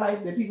things in my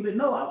life that people didn't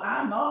know.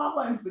 I know I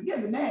wasn't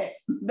forgiving that.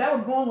 That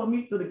was going with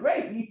me to the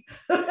grave.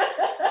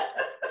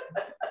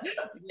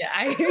 Yeah,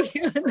 I hear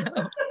you.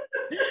 No.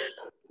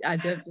 I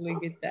definitely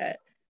get that.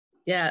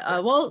 Yeah.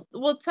 Well,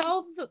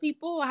 tell the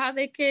people how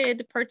they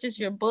could purchase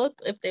your book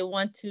if they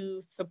want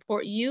to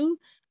support you.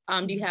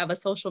 Do you have a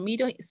social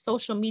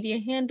media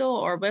handle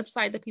or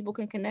website that people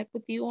can connect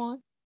with you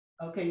on?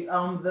 Okay.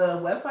 The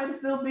website is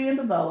still being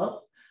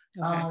developed.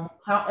 Okay.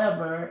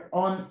 However,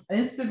 on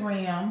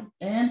Instagram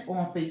and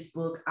on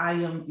Facebook, I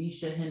am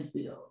Deisha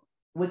Henfield.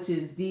 which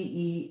is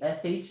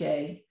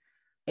DESHAHENFIELD.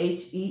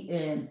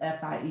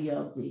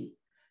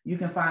 You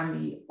can find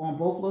me on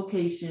both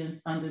locations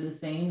under the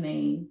same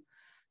name.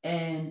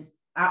 And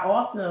I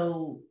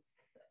also,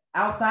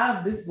 outside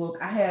of this book,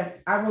 I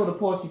wrote a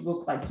poetry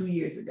book like 2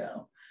 years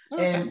ago.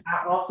 Okay. And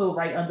I also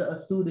write under a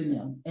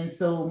pseudonym. And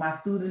so my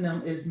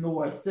pseudonym is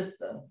Noire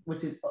Sista,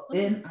 which is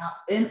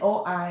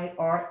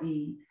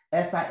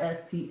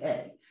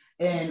NOIRESISTA.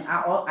 And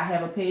I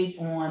have a page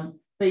on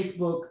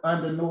Facebook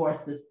under Noire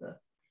Sista.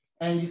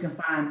 And you can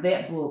find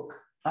that book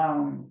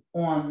on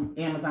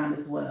Amazon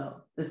as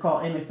well. It's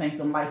called Inner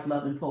Sanctum, Life,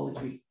 Love, and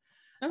Poetry.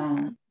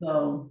 Okay.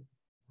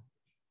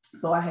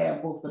 So I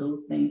have both of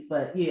those things,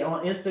 but yeah,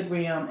 on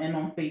Instagram and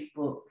on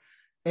Facebook.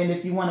 And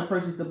if you want to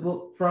purchase the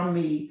book from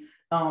me,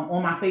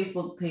 on my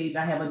Facebook page,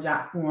 I have a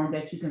jot form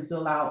that you can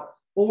fill out,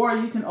 or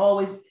you can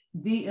always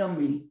DM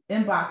me,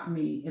 inbox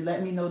me, and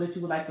let me know that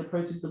you would like to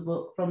purchase the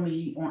book from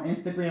me on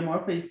Instagram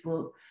or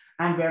Facebook.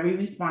 I'm very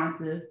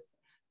responsive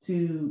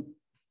to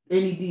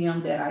any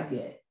DM that I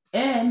get.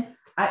 And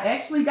I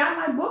actually got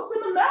my books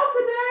in the mail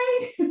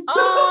today.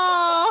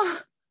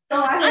 Oh.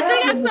 So I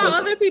think I saw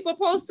other people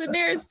posting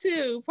theirs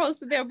too,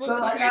 posted their books.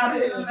 So I got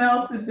it in the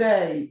mail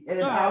today,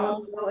 and I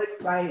was so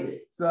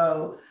excited.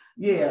 So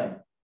yeah,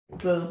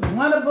 so if you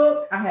want a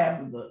book, I have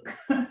the book.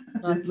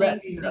 Just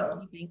let me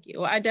know. Thank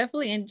you. Well, I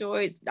definitely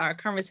enjoyed our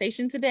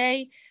conversation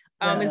today.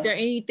 Is there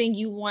anything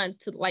you want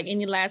to, like,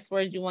 any last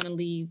words you want to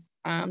leave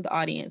the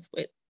audience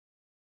with?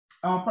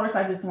 First,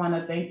 I just want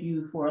to thank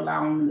you for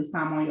allowing me this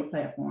time on your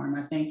platform.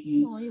 I thank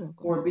you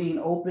for being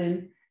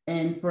open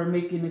and for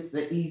making this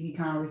an easy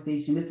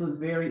conversation. This was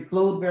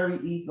flowed very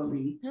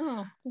easily.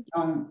 Oh,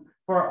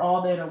 for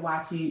all that are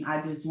watching,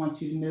 I just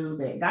want you to know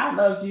that God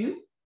loves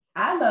you.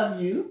 I love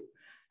you.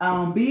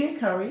 Be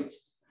encouraged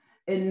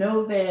and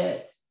know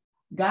that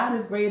God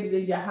is greater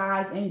than your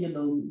highs and your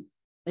lows.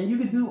 And you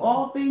can do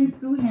all things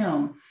through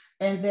him.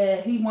 And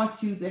that he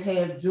wants you to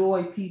have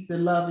joy, peace,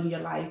 and love in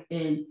your life.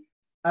 And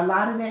a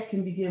lot of that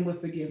can begin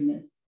with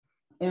forgiveness.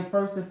 And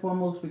first and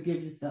foremost,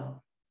 forgive yourself.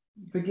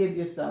 Forgive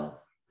yourself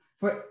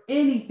for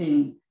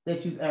anything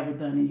that you've ever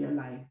done in your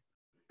life.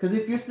 Because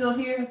if you're still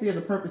here, there's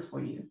a purpose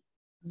for you.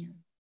 Yeah.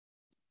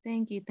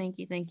 Thank you.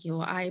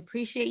 Well, I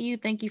appreciate you.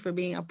 Thank you for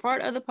being a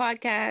part of the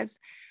podcast.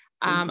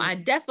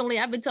 I've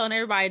been telling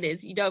everybody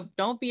this,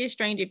 don't be a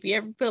stranger. If you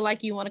ever feel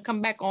like you want to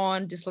come back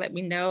on, just let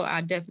me know.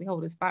 I definitely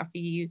hold a spot for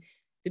you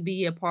to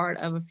be a part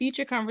of a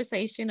future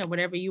conversation or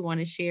whatever you want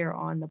to share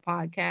on the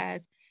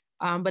podcast.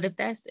 But if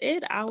that's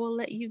it, I will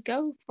let you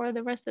go for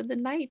the rest of the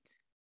night.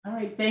 All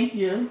right. Thank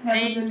you. Have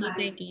a good night.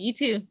 Thank you. You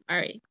too. All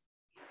right.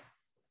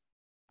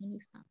 Let me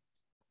stop.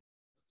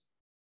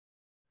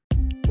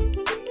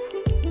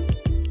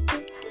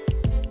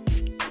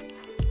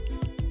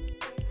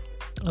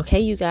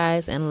 Okay, you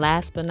guys, and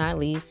last but not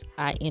least,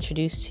 I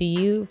introduce to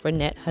you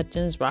Vernette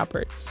Hutchins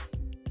Roberts.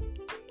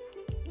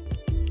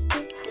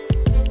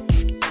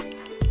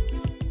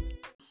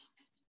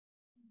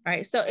 All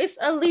right, so it's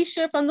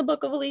Alicia from the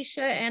Book of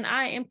Alicia, and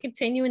I am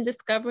continuing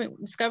discovering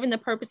the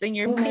purpose in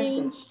your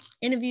pain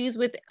interviews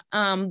with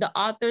the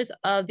authors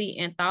of the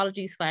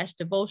anthology /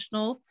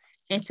 devotional.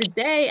 And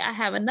today I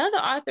have another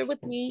author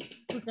with me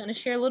who's going to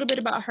share a little bit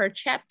about her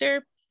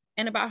chapter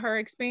and about her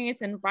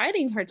experience in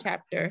writing her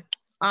chapter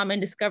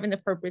and discovering the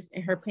purpose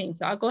in her pain.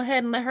 So I'll go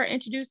ahead and let her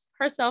introduce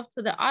herself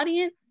to the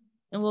audience,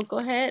 and we'll go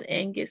ahead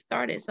and get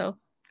started. So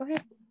go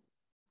ahead.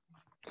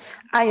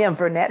 I am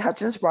Vernette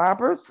Hutchins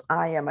Roberts.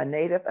 I am a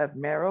native of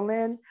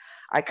Maryland.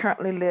 I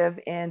currently live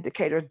in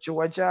Decatur,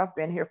 Georgia. I've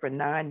been here for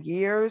 9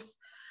 years.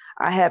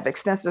 I have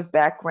extensive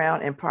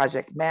background in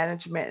project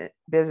management,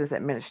 business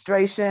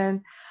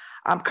administration.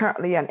 I'm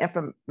currently an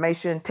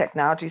information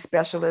technology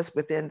specialist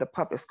within the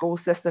public school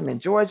system in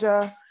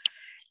Georgia.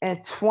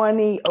 In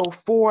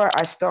 2004,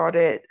 I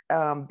started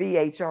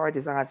VHR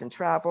Designs and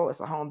Travel.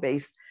 It's a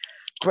home-based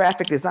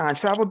graphic design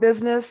travel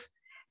business.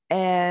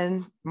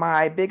 And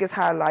my biggest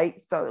highlight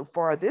so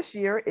far this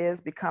year is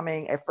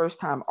becoming a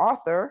first-time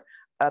author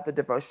of the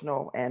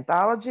devotional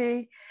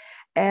anthology.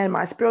 And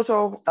my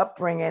spiritual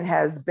upbringing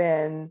has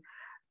been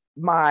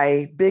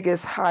my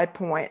biggest high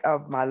point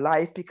of my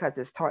life because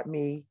it's taught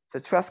me to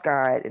trust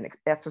God and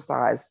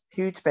exercise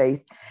huge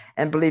faith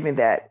and believing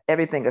that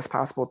everything is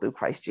possible through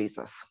Christ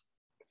Jesus.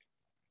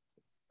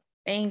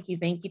 Thank you.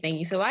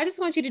 So what I just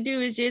want you to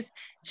do is just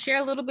share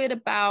a little bit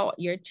about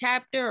your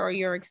chapter or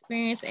your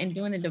experience in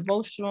doing the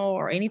devotional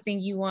or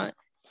anything you want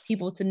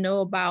people to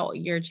know about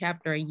your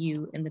chapter or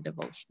you in the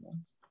devotional.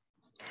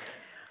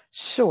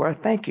 Sure.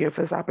 Thank you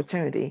for this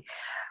opportunity.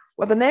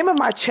 Well, the name of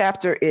my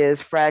chapter is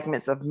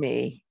Fragments of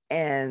Me.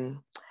 And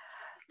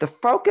the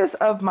focus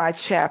of my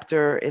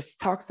chapter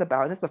talks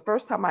about, and it's the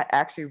first time I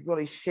actually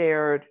really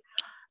shared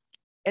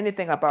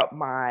anything about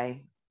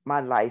my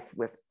life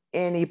with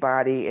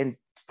anybody in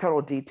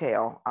total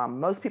detail.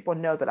 Most people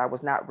know that I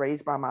was not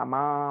raised by my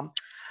mom,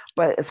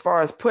 but as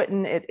far as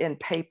putting it in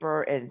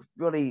paper and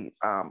really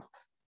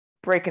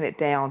breaking it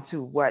down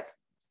to what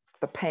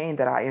the pain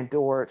that I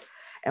endured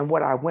and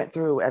what I went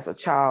through as a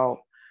child,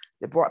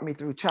 that brought me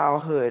through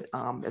childhood.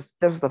 This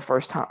was the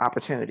first time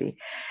opportunity.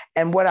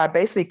 And what I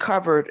basically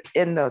covered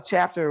in the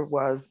chapter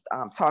was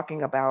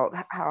talking about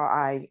how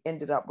I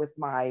ended up with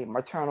my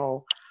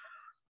maternal,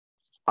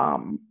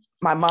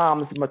 my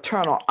mom's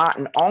maternal aunt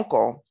and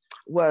uncle.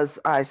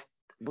 I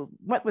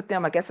went with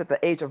them, I guess, at the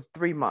age of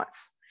 3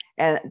 months.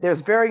 And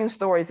there's varying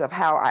stories of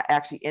how I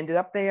actually ended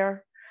up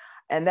there.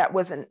 And that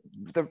wasn't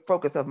the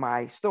focus of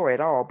my story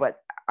at all, but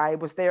I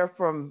was there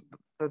from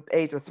the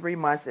age of 3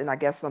 months. And I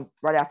guess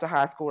right after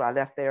high school, I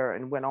left there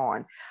and went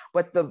on.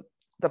 But the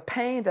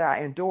pain that I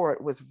endured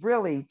was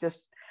really just,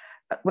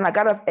 when I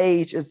got of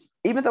age, is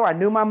even though I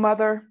knew my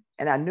mother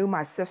and I knew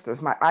my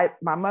sisters,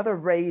 my mother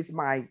raised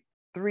my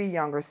 3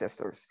 younger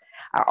sisters.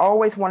 I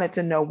always wanted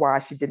to know why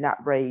she did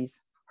not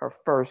raise her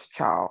first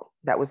child.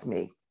 That was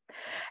me.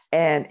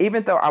 And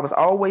even though I was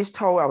always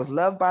told I was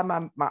loved by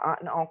my aunt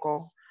and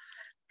uncle,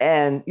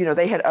 and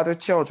they had other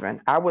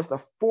children, I was the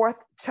 4th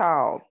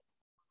child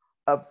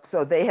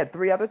so they had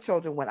 3 other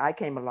children when I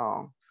came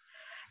along.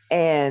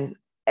 And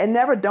it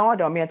never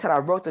dawned on me until I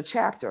wrote the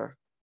chapter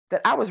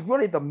that I was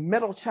really the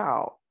middle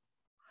child.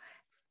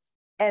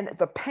 And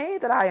the pain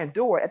that I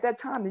endured at that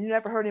time, you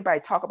never heard anybody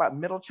talk about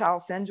middle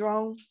child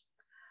syndrome.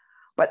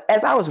 But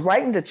as I was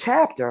writing the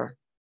chapter,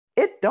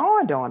 it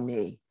dawned on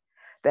me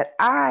that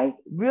I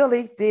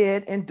really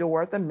did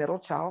endure the middle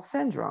child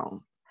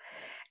syndrome.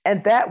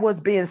 And that was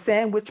being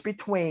sandwiched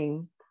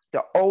between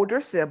the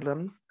older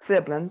siblings.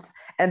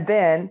 And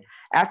then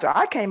after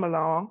I came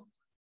along,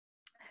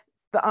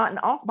 my aunt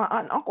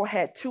and uncle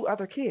had 2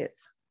 other kids.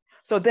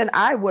 So then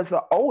I was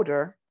the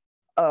older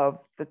of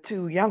the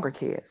 2 younger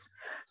kids.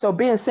 So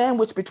being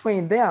sandwiched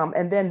between them,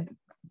 and then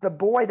the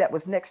boy that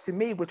was next to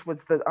me, which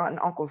was the aunt and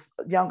uncle's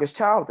youngest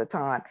child at the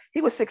time,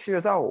 he was 6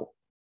 years old.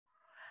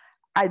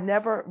 I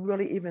never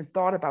really even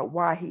thought about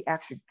why he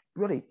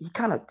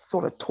kind of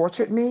sort of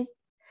tortured me.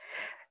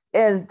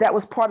 And that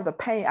was part of the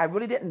pain. I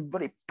really didn't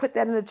really put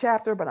that in the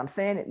chapter, but I'm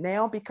saying it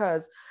now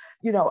because,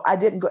 I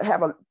didn't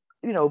have a,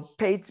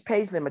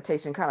 page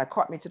limitation kind of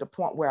caught me to the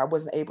point where I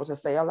wasn't able to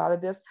say a lot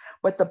of this.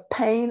 But the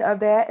pain of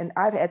that, and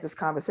I've had this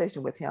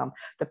conversation with him,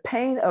 the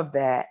pain of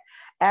that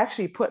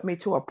actually put me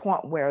to a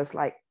point where it's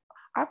like,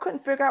 I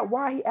couldn't figure out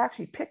why he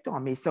actually picked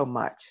on me so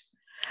much.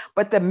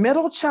 But the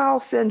middle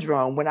child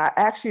syndrome, when I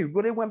actually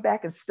really went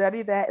back and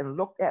studied that and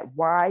looked at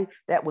why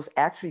that was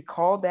actually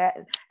called that,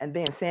 and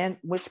being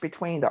sandwiched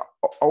between the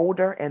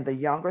older and the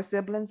younger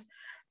siblings,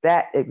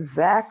 that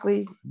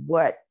exactly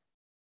where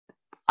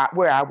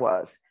I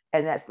was.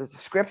 And that's the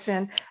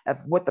description of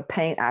what the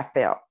pain I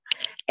felt.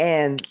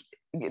 And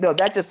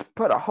that just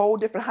put a whole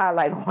different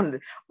highlight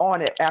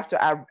on it after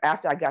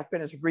I got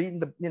finished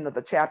reading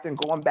the chapter and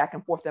going back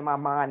and forth in my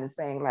mind and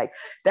saying, like,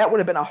 that would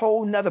have been a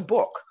whole nother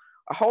book,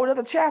 a whole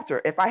other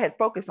chapter if I had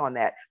focused on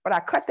that. But I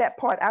cut that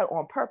part out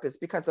on purpose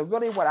because of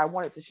really what I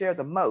wanted to share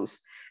the most.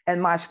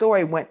 And my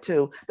story went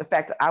to the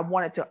fact that I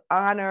wanted to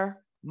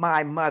honor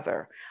my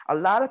mother. A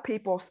lot of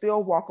people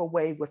still walk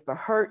away with the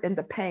hurt and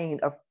the pain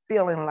of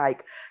feeling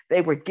like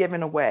they were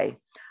given away.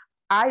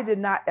 I did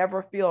not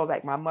ever feel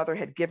like my mother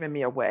had given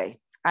me away.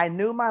 I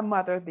knew my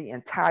mother the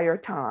entire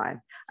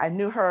time. I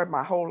knew her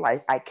my whole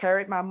life. I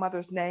carried my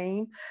mother's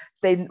name.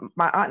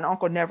 My aunt and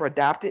uncle never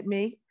adopted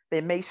me. They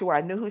made sure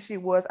I knew who she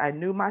was. I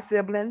knew my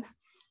siblings.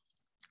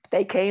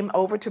 They came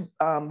over to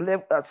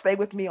stay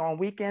with me on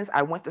weekends.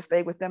 I went to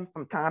stay with them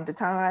from time to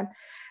time.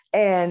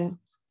 And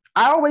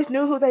I always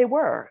knew who they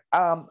were.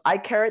 I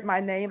carried my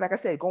name. Like I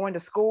said, going to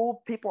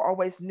school, people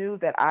always knew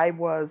that I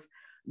was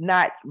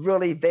not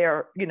really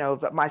there,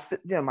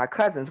 my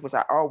cousins, which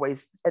I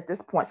always at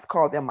this point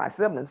call them my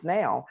siblings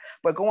now,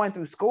 but going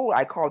through school,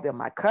 I called them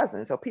my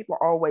cousins. So people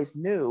always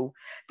knew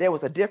there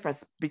was a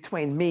difference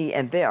between me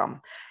and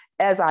them.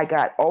 As I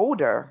got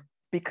older,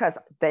 because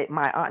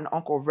my aunt and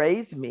uncle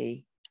raised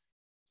me,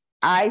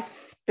 I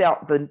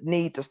felt the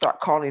need to start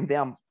calling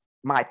them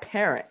my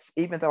parents,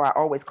 even though I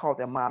always called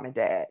them mom and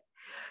dad.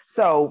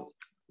 So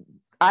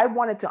I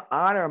wanted to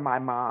honor my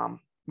mom,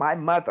 my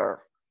mother,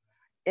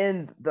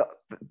 in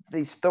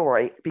the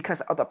story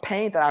because of the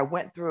pain that I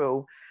went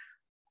through.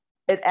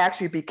 It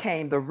actually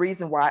became the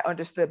reason why I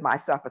understood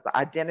myself as an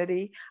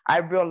identity. I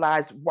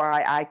realized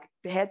why I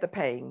had the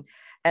pain.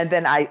 And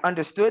then I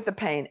understood the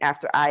pain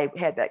after I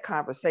had that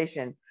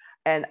conversation.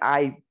 And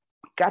I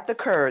got the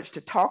courage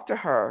to talk to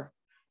her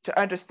to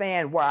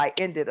understand why I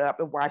ended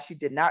up and why she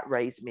did not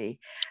raise me.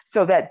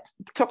 So that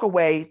took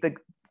away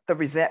the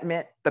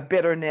resentment, the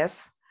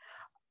bitterness.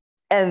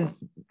 And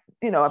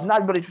I'm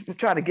not really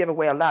trying to give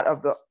away a lot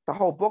of the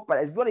whole book, but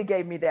it really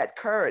gave me that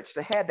courage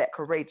to have that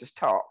courageous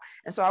talk.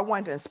 And so I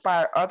wanted to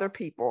inspire other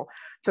people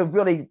to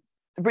really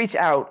reach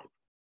out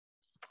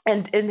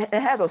and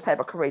have those type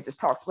of courageous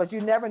talks, because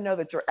you never know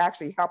that you're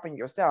actually helping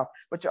yourself,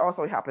 but you're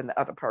also helping the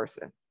other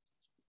person.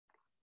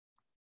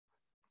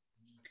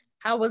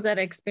 How was that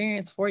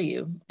experience for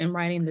you in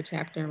writing the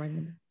chapter?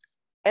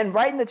 And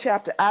writing the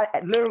chapter, I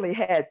literally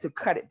had to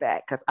cut it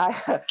back because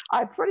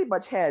I pretty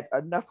much had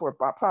enough for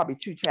about probably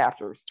 2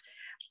 chapters.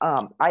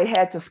 I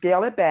had to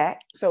scale it back.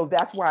 So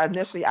that's why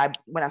initially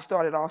when I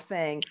started off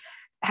saying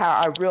how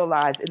I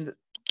realized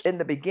in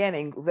the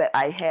beginning that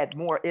I had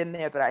more in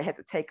there that I had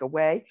to take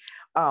away.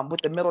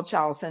 With the middle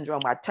child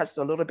syndrome, I touched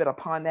a little bit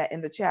upon that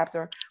in the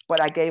chapter,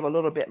 but I gave a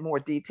little bit more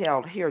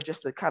detail here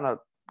just to kind of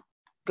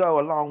go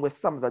along with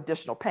some of the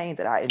additional pain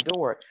that I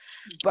endured.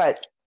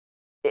 But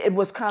it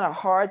was kind of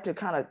hard to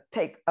kind of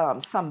take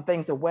some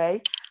things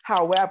away.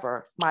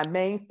 However, my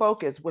main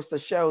focus was to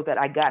show that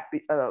I got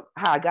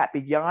how I got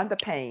beyond the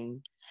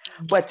pain,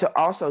 but to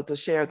also to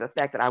share the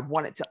fact that I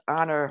wanted to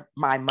honor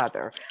my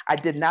mother. I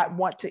did not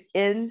want to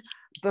end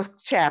the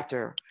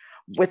chapter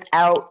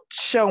without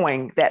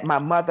showing that my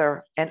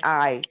mother and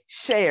I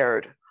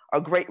shared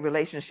a great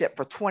relationship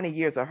for 20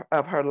 years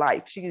of her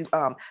life. She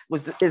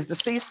is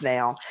deceased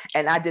now,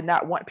 and I did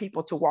not want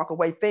people to walk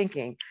away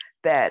thinking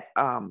that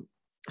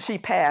she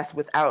passed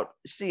without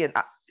she and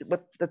I,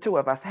 with the two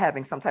of us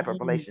having some type of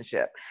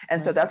relationship.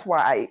 And so that's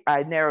why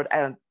I narrowed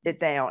it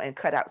down and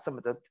cut out some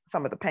of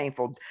the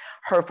painful,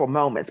 hurtful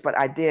moments. But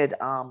I did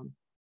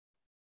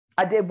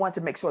want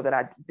to make sure that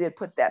I did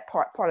put that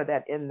part of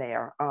that in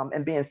there,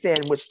 and being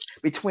sandwiched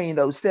between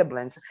those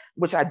siblings,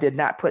 which I did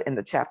not put in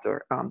the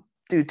chapter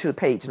due to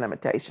page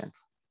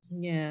limitations.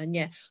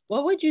 Yeah.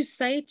 What would you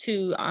say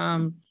to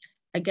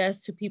I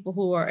guess to people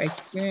who are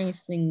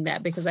experiencing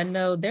that? Because I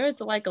know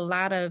there's like a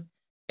lot of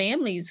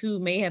families who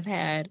may have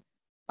had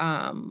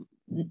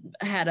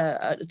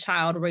a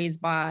child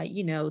raised by,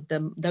 you know,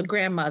 the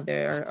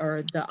grandmother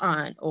or the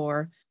aunt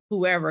or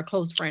whoever, a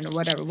close friend or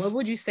whatever. What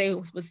would you say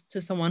was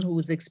to someone who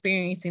was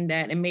experiencing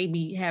that and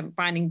maybe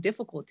finding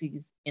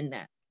difficulties in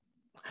that?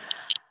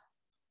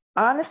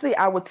 Honestly,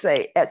 I would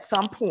say at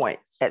some point,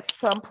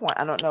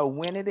 I don't know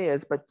when it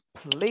is, but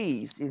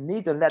please, you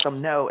need to let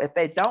them know. If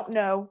they don't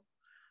know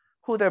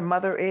who their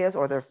mother is,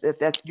 or if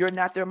that you're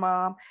not their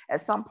mom,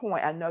 at some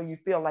point, I know you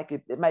feel like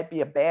it might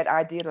be a bad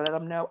idea to let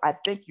them know. I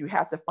think you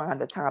have to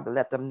find the time to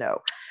let them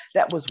know.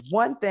 That was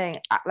one thing,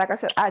 like I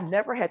said, I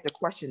never had to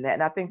question that.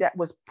 And I think that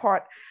was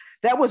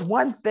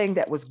one thing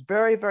that was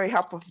very, very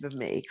helpful for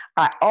me.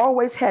 I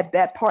always had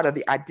that part of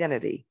the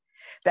identity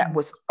that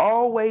was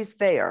always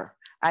there.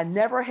 I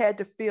never had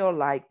to feel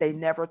like they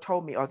never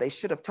told me or they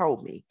should have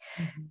told me.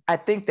 Mm-hmm. I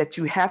think that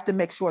you have to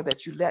make sure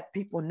that you let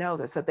people know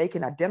that so they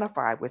can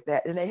identify with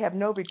that and they have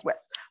no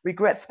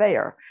regrets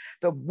there.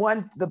 The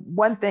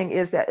one thing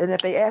is that, and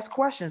if they ask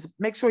questions,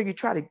 make sure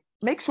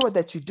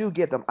that you do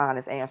give them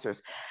honest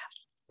answers.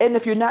 And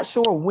if you're not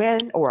sure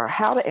when or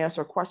how to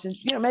answer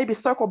questions, maybe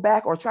circle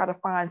back or try to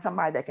find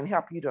somebody that can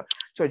help you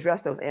to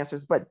address those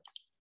answers. But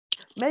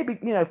maybe,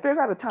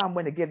 figure out a time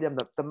when to give them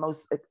the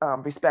most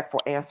respectful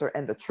answer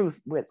and the truth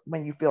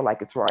when you feel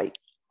like it's right.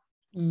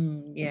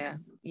 Yeah.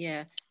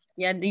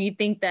 Do you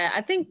think that,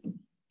 I think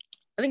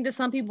that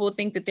some people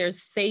think that they're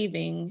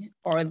saving,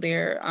 or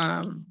they're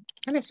not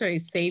necessarily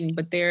saving,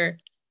 but they're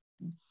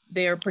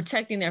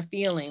protecting their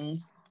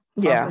feelings.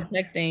 Yeah. Or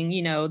protecting,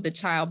 the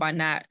child by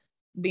not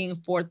being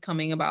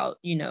forthcoming about,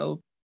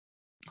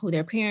 who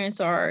their parents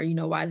are,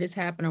 why this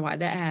happened or why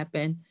that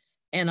happened.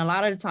 And a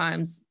lot of the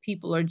times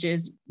people are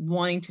just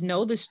wanting to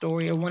know the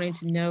story or wanting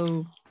to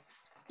know,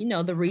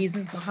 the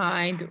reasons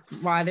behind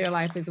why their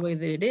life is the way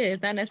that it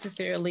is, not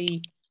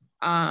necessarily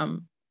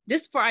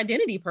just for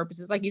identity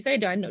purposes. Like you say,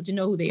 to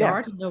know who they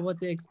are, to know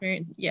what to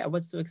experience,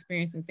 what's to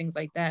experience and things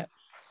like that.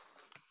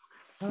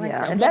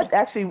 And that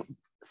actually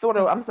sort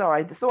of, I'm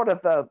sorry, sort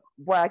of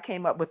where I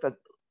came up with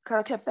kind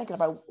of kept thinking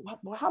about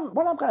what I'm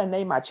going to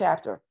name my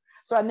chapter.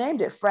 So I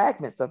named it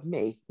Fragments of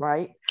Me,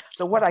 right?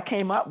 So what I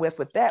came up with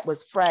that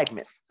was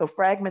fragments. So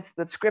fragments,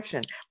 the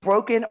description,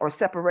 broken or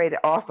separated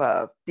off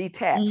of,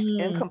 detached,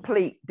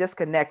 incomplete,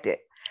 disconnected,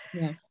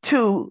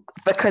 to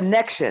the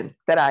connection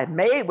that I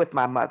made with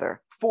my mother,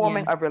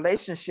 forming a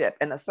relationship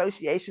and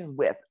association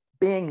with,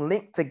 being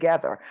linked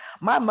together.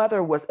 My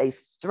mother was a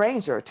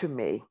stranger to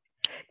me.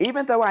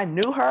 Even though I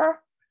knew her,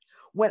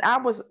 when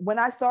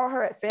I saw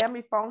her at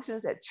family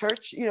functions at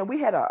church, we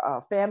had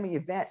a family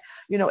event,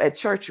 at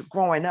church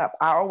growing up,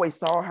 I always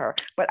saw her,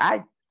 but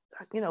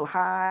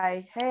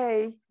hi,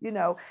 hey,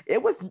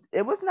 it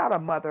was not a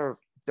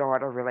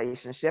mother-daughter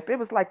relationship. It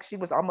was like she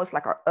was almost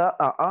like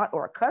a aunt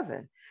or a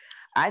cousin.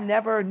 I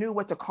never knew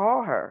what to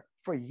call her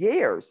for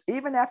years.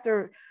 Even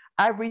after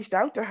I reached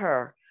out to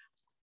her,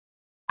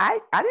 I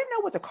didn't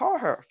know what to call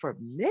her for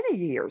many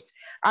years.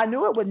 I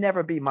knew it would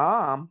never be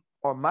mom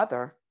or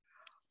mother.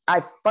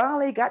 I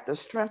finally got the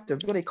strength to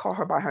really call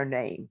her by her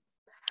name.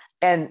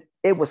 And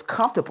it was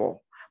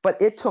comfortable,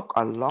 but it took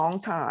a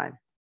long time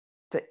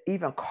to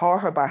even call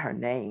her by her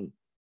name.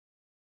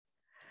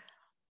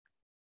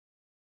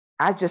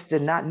 I just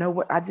did not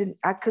know I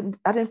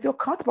didn't feel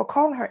comfortable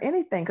calling her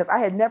anything because I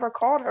had never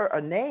called her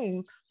a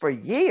name for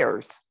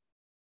years.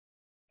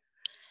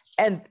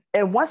 And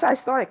once I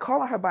started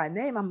calling her by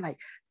name, I'm like,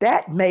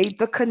 that made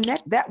the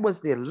connect. That was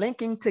the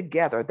linking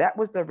together. That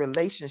was the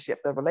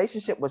relationship. The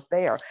relationship was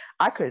there.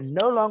 I could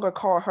no longer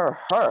call her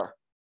her.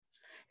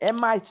 In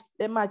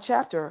my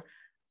chapter,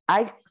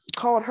 I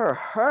called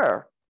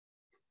her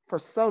for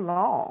so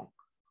long.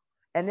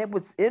 And it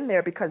was in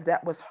there because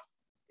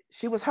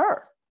she was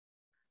her.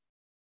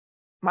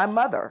 My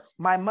mother,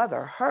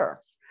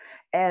 her.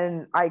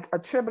 And I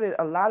attributed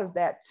a lot of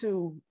that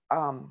to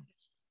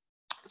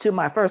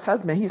my first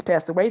husband. He's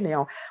passed away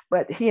now,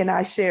 but he and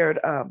I shared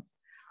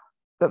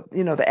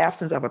the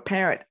absence of a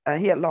parent.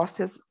 He had lost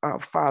his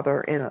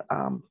father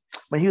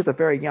when he was a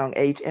very young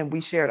age, and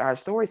we shared our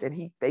stories. And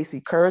he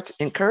basically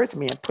encouraged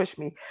me and pushed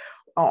me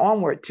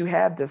onward to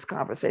have this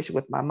conversation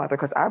with my mother,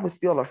 because I was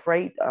still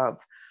afraid of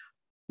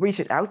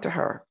reaching out to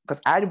her,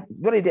 because I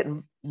really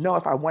didn't know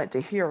if I wanted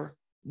to hear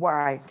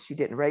why she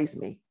didn't raise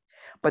me.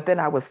 But then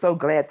I was so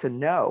glad to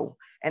know,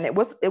 and it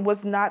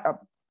was not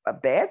a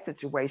bad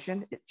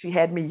situation. She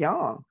had me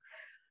young,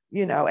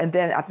 and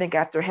then I think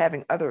after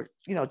having other,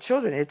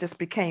 children, it just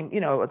became,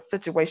 a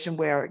situation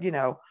where,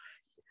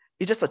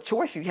 it's just a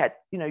choice you had,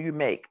 you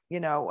make,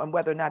 and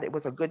whether or not it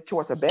was a good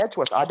choice or bad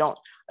choice, I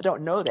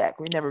don't know that.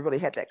 We never really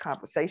had that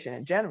conversation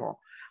in general.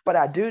 But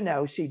I do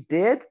know she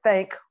did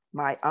thank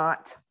my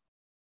aunt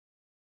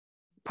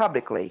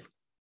publicly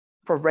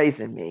for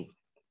raising me.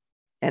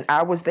 And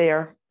I was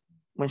there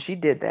when she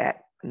did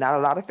that. Not a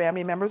lot of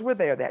family members were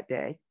there that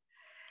day.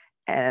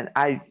 And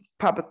I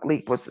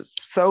publicly was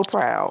so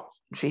proud.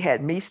 She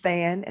had me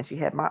stand and she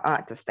had my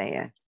aunt to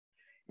stand.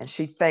 And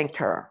she thanked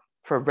her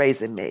for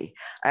raising me.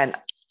 And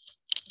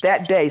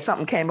that day,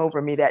 something came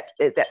over me, that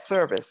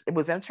service, it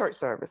was in church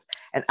service.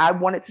 And I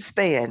wanted to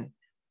stand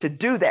to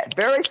do that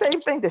very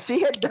same thing that she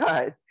had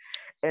done.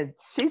 And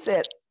she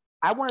said,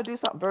 I want to do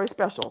something very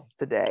special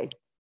today.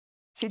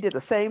 She did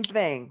the same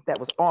thing that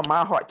was on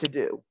my heart to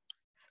do,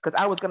 because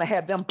I was going to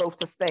have them both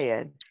to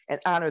stand and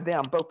honor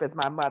them both as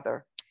my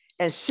mother.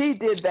 And she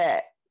did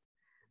that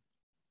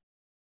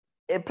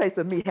in place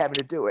of me having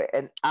to do it.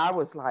 And I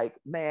was like,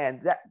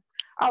 man,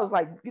 I was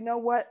like, you know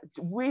what?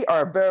 We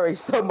are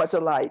so much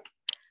alike.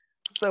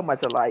 So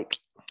much alike.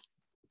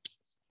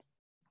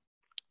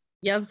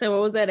 Yeah, so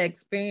what was that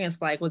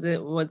experience like? Was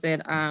it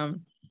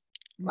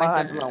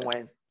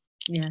mind-blowing?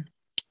 Yeah.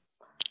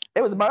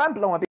 It was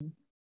mind-blowing.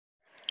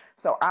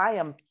 So I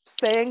am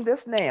saying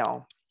this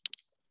now,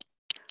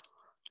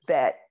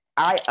 that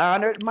I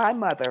honored my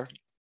mother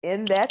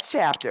in that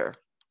chapter,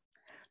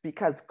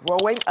 because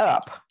growing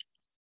up,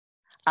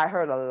 I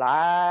heard a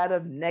lot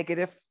of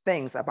negative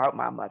things about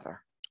my mother.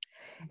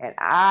 And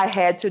I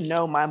had to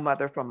know my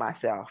mother for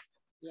myself.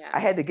 Yeah.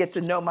 I had to get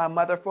to know my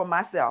mother for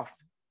myself.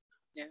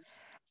 Yeah.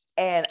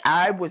 And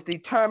I was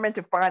determined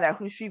to find out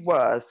who she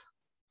was.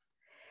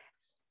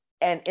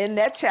 And in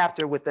that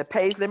chapter, with the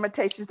page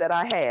limitations that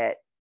I had,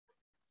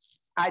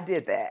 I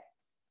did that.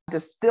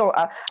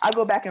 I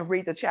go back and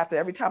read the chapter.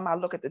 Every time I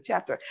look at the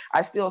chapter,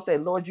 I still say,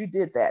 Lord, you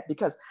did that.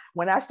 Because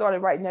when I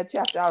started writing that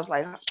chapter, I was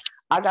like,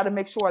 I got to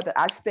make sure that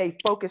I stay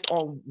focused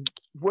on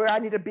where I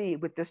need to be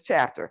with this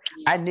chapter.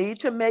 Yeah. I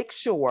need to make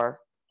sure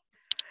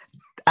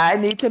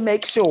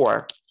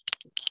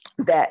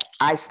that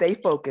I stay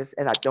focused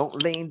and I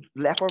don't lean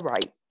left or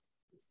right,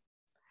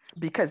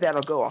 because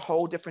that'll go a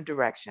whole different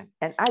direction.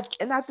 And I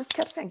just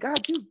kept saying,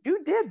 God, you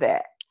did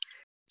that.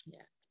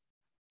 Yeah.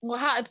 Well,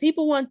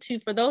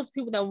 for those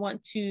people that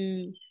want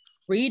to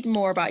read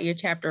more about your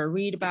chapter or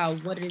read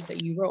about what it is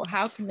that you wrote,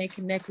 how can they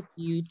connect with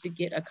you to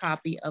get a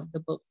copy of the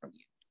book from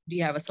you? Do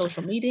you have a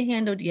social media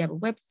handle? Do you have a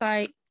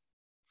website?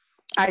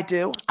 I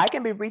do. I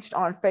can be reached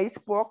on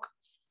Facebook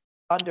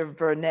under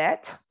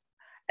Vernette,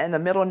 and the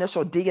middle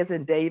initial D as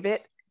in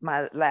David.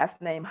 My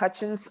last name,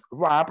 Hutchins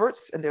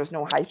Roberts, and there's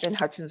no hyphen,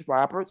 Hutchins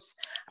Roberts.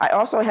 I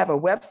also have a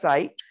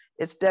website.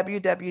 It's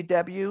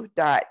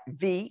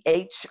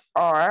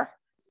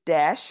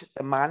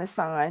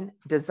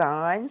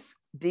www.vhr-designs,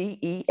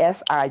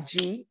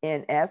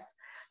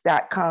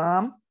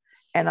 DESIGNS.com.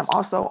 And I'm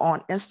also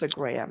on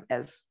Instagram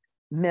as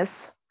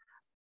Miss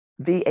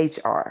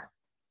VHR.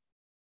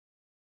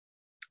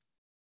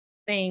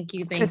 Thank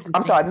you.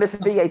 I'm sorry, Miss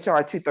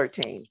VHR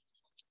 213.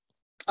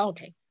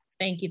 Okay.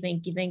 Thank you.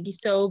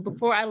 So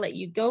before I let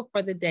you go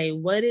for the day,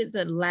 what is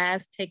a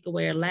last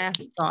takeaway or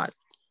last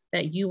thoughts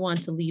that you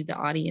want to leave the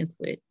audience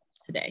with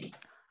today?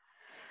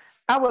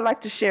 I would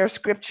like to share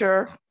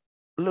scripture.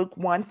 Luke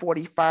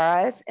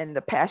 1:45 in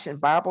the Passion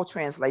Bible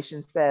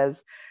translation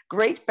says,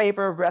 "Great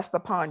favor rests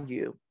upon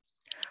you,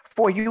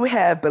 for you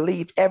have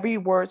believed every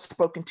word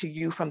spoken to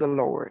you from the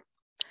Lord."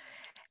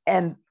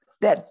 And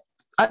that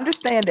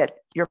understand that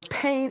your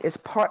pain is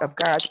part of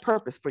God's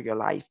purpose for your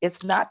life.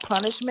 It's not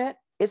punishment,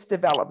 it's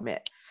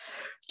development.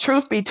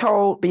 Truth be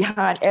told,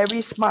 behind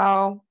every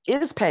smile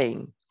is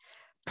pain.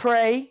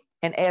 Pray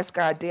and ask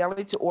God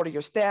daily to order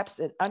your steps,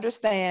 and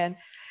understand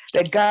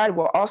that God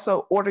will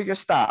also order your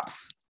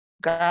stops.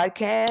 God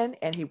can,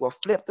 and he will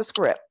flip the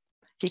script.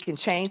 He can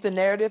change the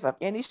narrative of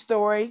any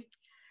story.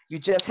 You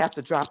just have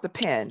to drop the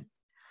pen.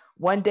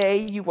 One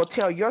day you will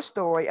tell your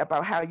story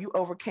about how you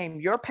overcame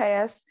your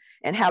past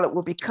and how it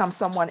will become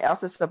someone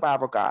else's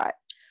survival guide.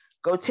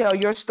 Go tell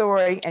your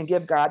story and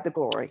give God the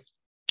glory.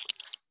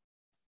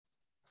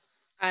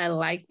 I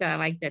like that.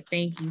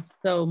 Thank you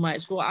so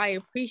much. Well, I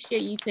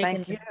appreciate you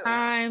taking the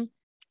time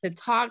to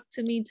talk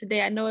to me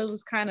today. I know it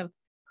was kind of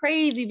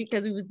crazy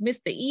because we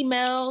missed the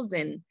emails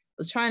and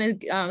was trying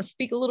to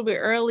speak a little bit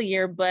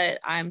earlier, but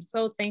I'm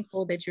so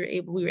thankful that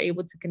we were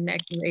able to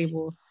connect. We were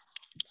able to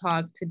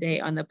talk today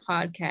on the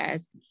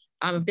podcast.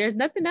 If there's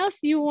nothing else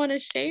you want to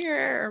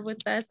share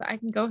with us, I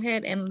can go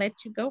ahead and let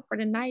you go for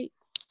the night.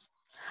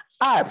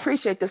 I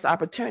appreciate this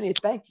opportunity.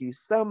 Thank you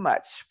so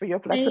much for your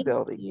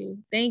flexibility.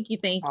 Thank you.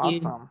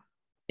 Awesome.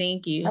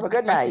 Thank you. Have a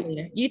good night.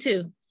 You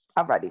too.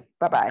 All righty.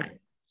 Bye-bye. Bye.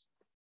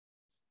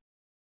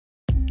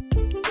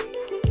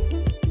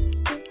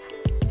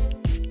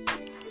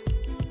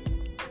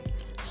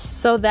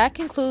 So that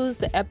concludes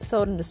the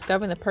episode in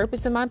Discovering the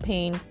Purpose in My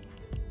Pain,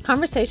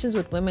 Conversations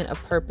with Women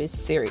of Purpose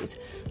series.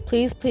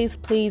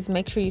 Please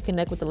make sure you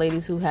connect with the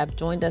ladies who have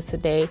joined us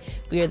today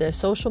via their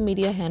social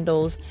media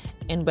handles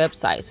and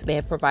websites they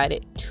have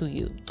provided to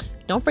you.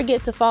 Don't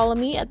forget to follow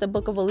me at The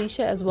Book of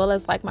Alicia, as well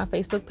as like my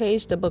Facebook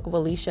page, The Book of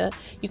Alicia.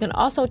 You can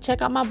also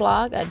check out my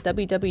blog at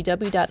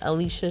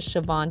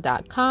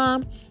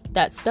www.aliciashavon.com.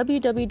 That's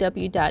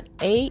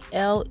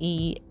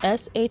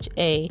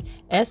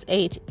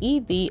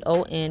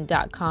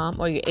www.alishashevon.com,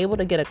 or you're able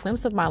to get a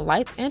glimpse of my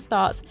life and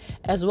thoughts,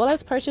 as well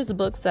as purchase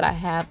books that I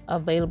have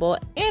available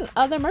and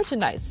other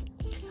merchandise.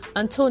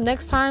 Until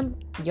next time,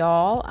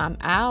 y'all, I'm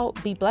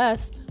out. Be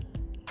blessed.